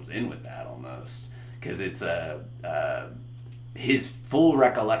two films in with that, almost. Because it's his full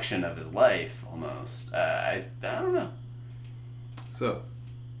recollection of his life, almost. I don't know. So,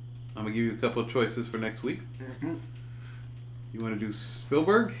 I'm going to give you a couple of choices for next week. Mm-hmm. You want to do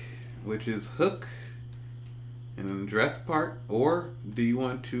Spielberg, which is Hook and an Jurassic Park, or do you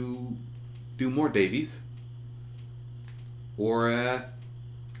want to do more Davies, or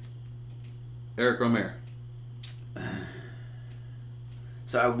Eric Romer?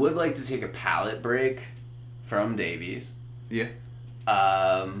 So I would like to take a palate break from Davies. Yeah.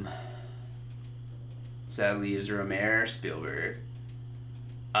 So that leaves Romer, Spielberg.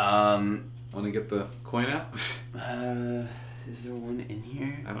 Want to get the coin out? Is there one in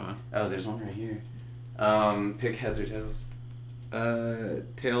here? I don't know. Oh, there's one right here. Pick heads or tails.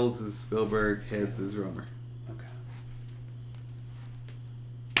 Tails is Spielberg, Heads is Romer. Okay.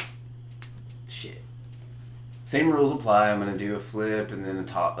 Shit. Same rules apply. I'm gonna do a flip and then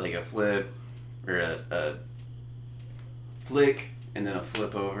a flip, or a flick and then a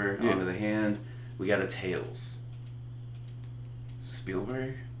flip over onto the hand. We got a Tails.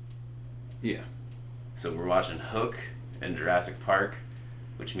 Spielberg? Yeah. So we're watching Hook and Jurassic Park,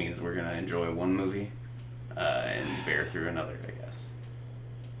 which means we're gonna enjoy one movie and bear through another, I guess.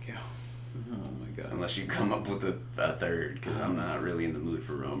 Yeah. Oh my god. Unless you come up with a third, because I'm not really in the mood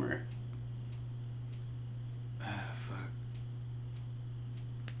for Romer. Fuck.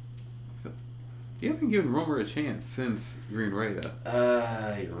 You haven't given Romer a chance since Green Ray, though.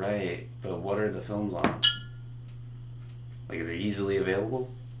 You're right. But what are the films on? Like, are they easily available?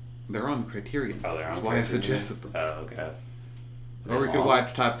 They're on Criterion. Oh, they're on That's why I suggested them. Oh, okay. Or we could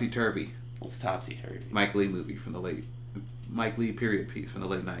watch Topsy Turvy. What's Topsy Turvy? Mike Lee movie from the late... Mike Lee period piece from the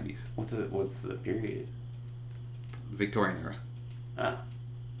late 90s. What's the period? Victorian era. Ah.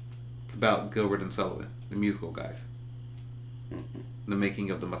 It's about Gilbert and Sullivan, the musical guys. Mm-mm. The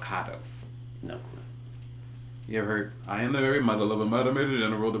making of the Mikado. No clue. You ever heard, I am the very mother of a mother made a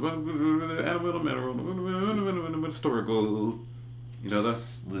general, historical, you know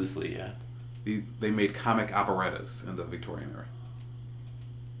that? Loosely, yeah. They made comic operettas in the Victorian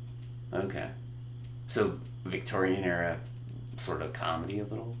era. Okay. So, Victorian era sort of comedy a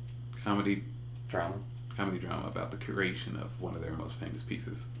little? Comedy drama about the curation of one of their most famous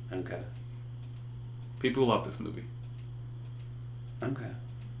pieces. Okay. People love this movie. Okay.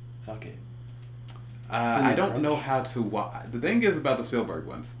 Fuck it. I don't know how to watch. The thing is about the Spielberg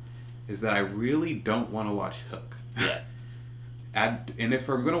ones is that I really don't want to watch Hook. Yeah. And if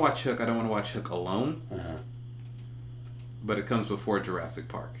I'm going to watch Hook, I don't want to watch Hook alone. Uh-huh. But it comes before Jurassic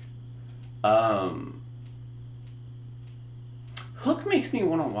Park. Hook makes me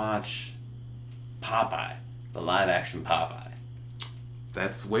want to watch Popeye, the live action Popeye.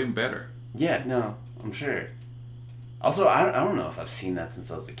 That's way better. Yeah, no, I'm sure. Also, I don't know if I've seen that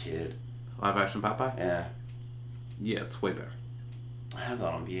since I was a kid. Live action Popeye? Yeah. Yeah, it's way better. I have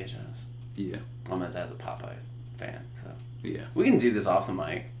that on VHS. Yeah. Well, my dad's a Popeye fan, so. Yeah. We can do this off the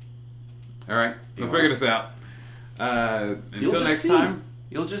mic. Alright, we'll figure this out. Until next time.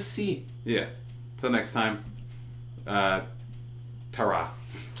 You'll just see. Yeah. Till next time. Ta-ra.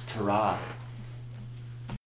 Ta-ra.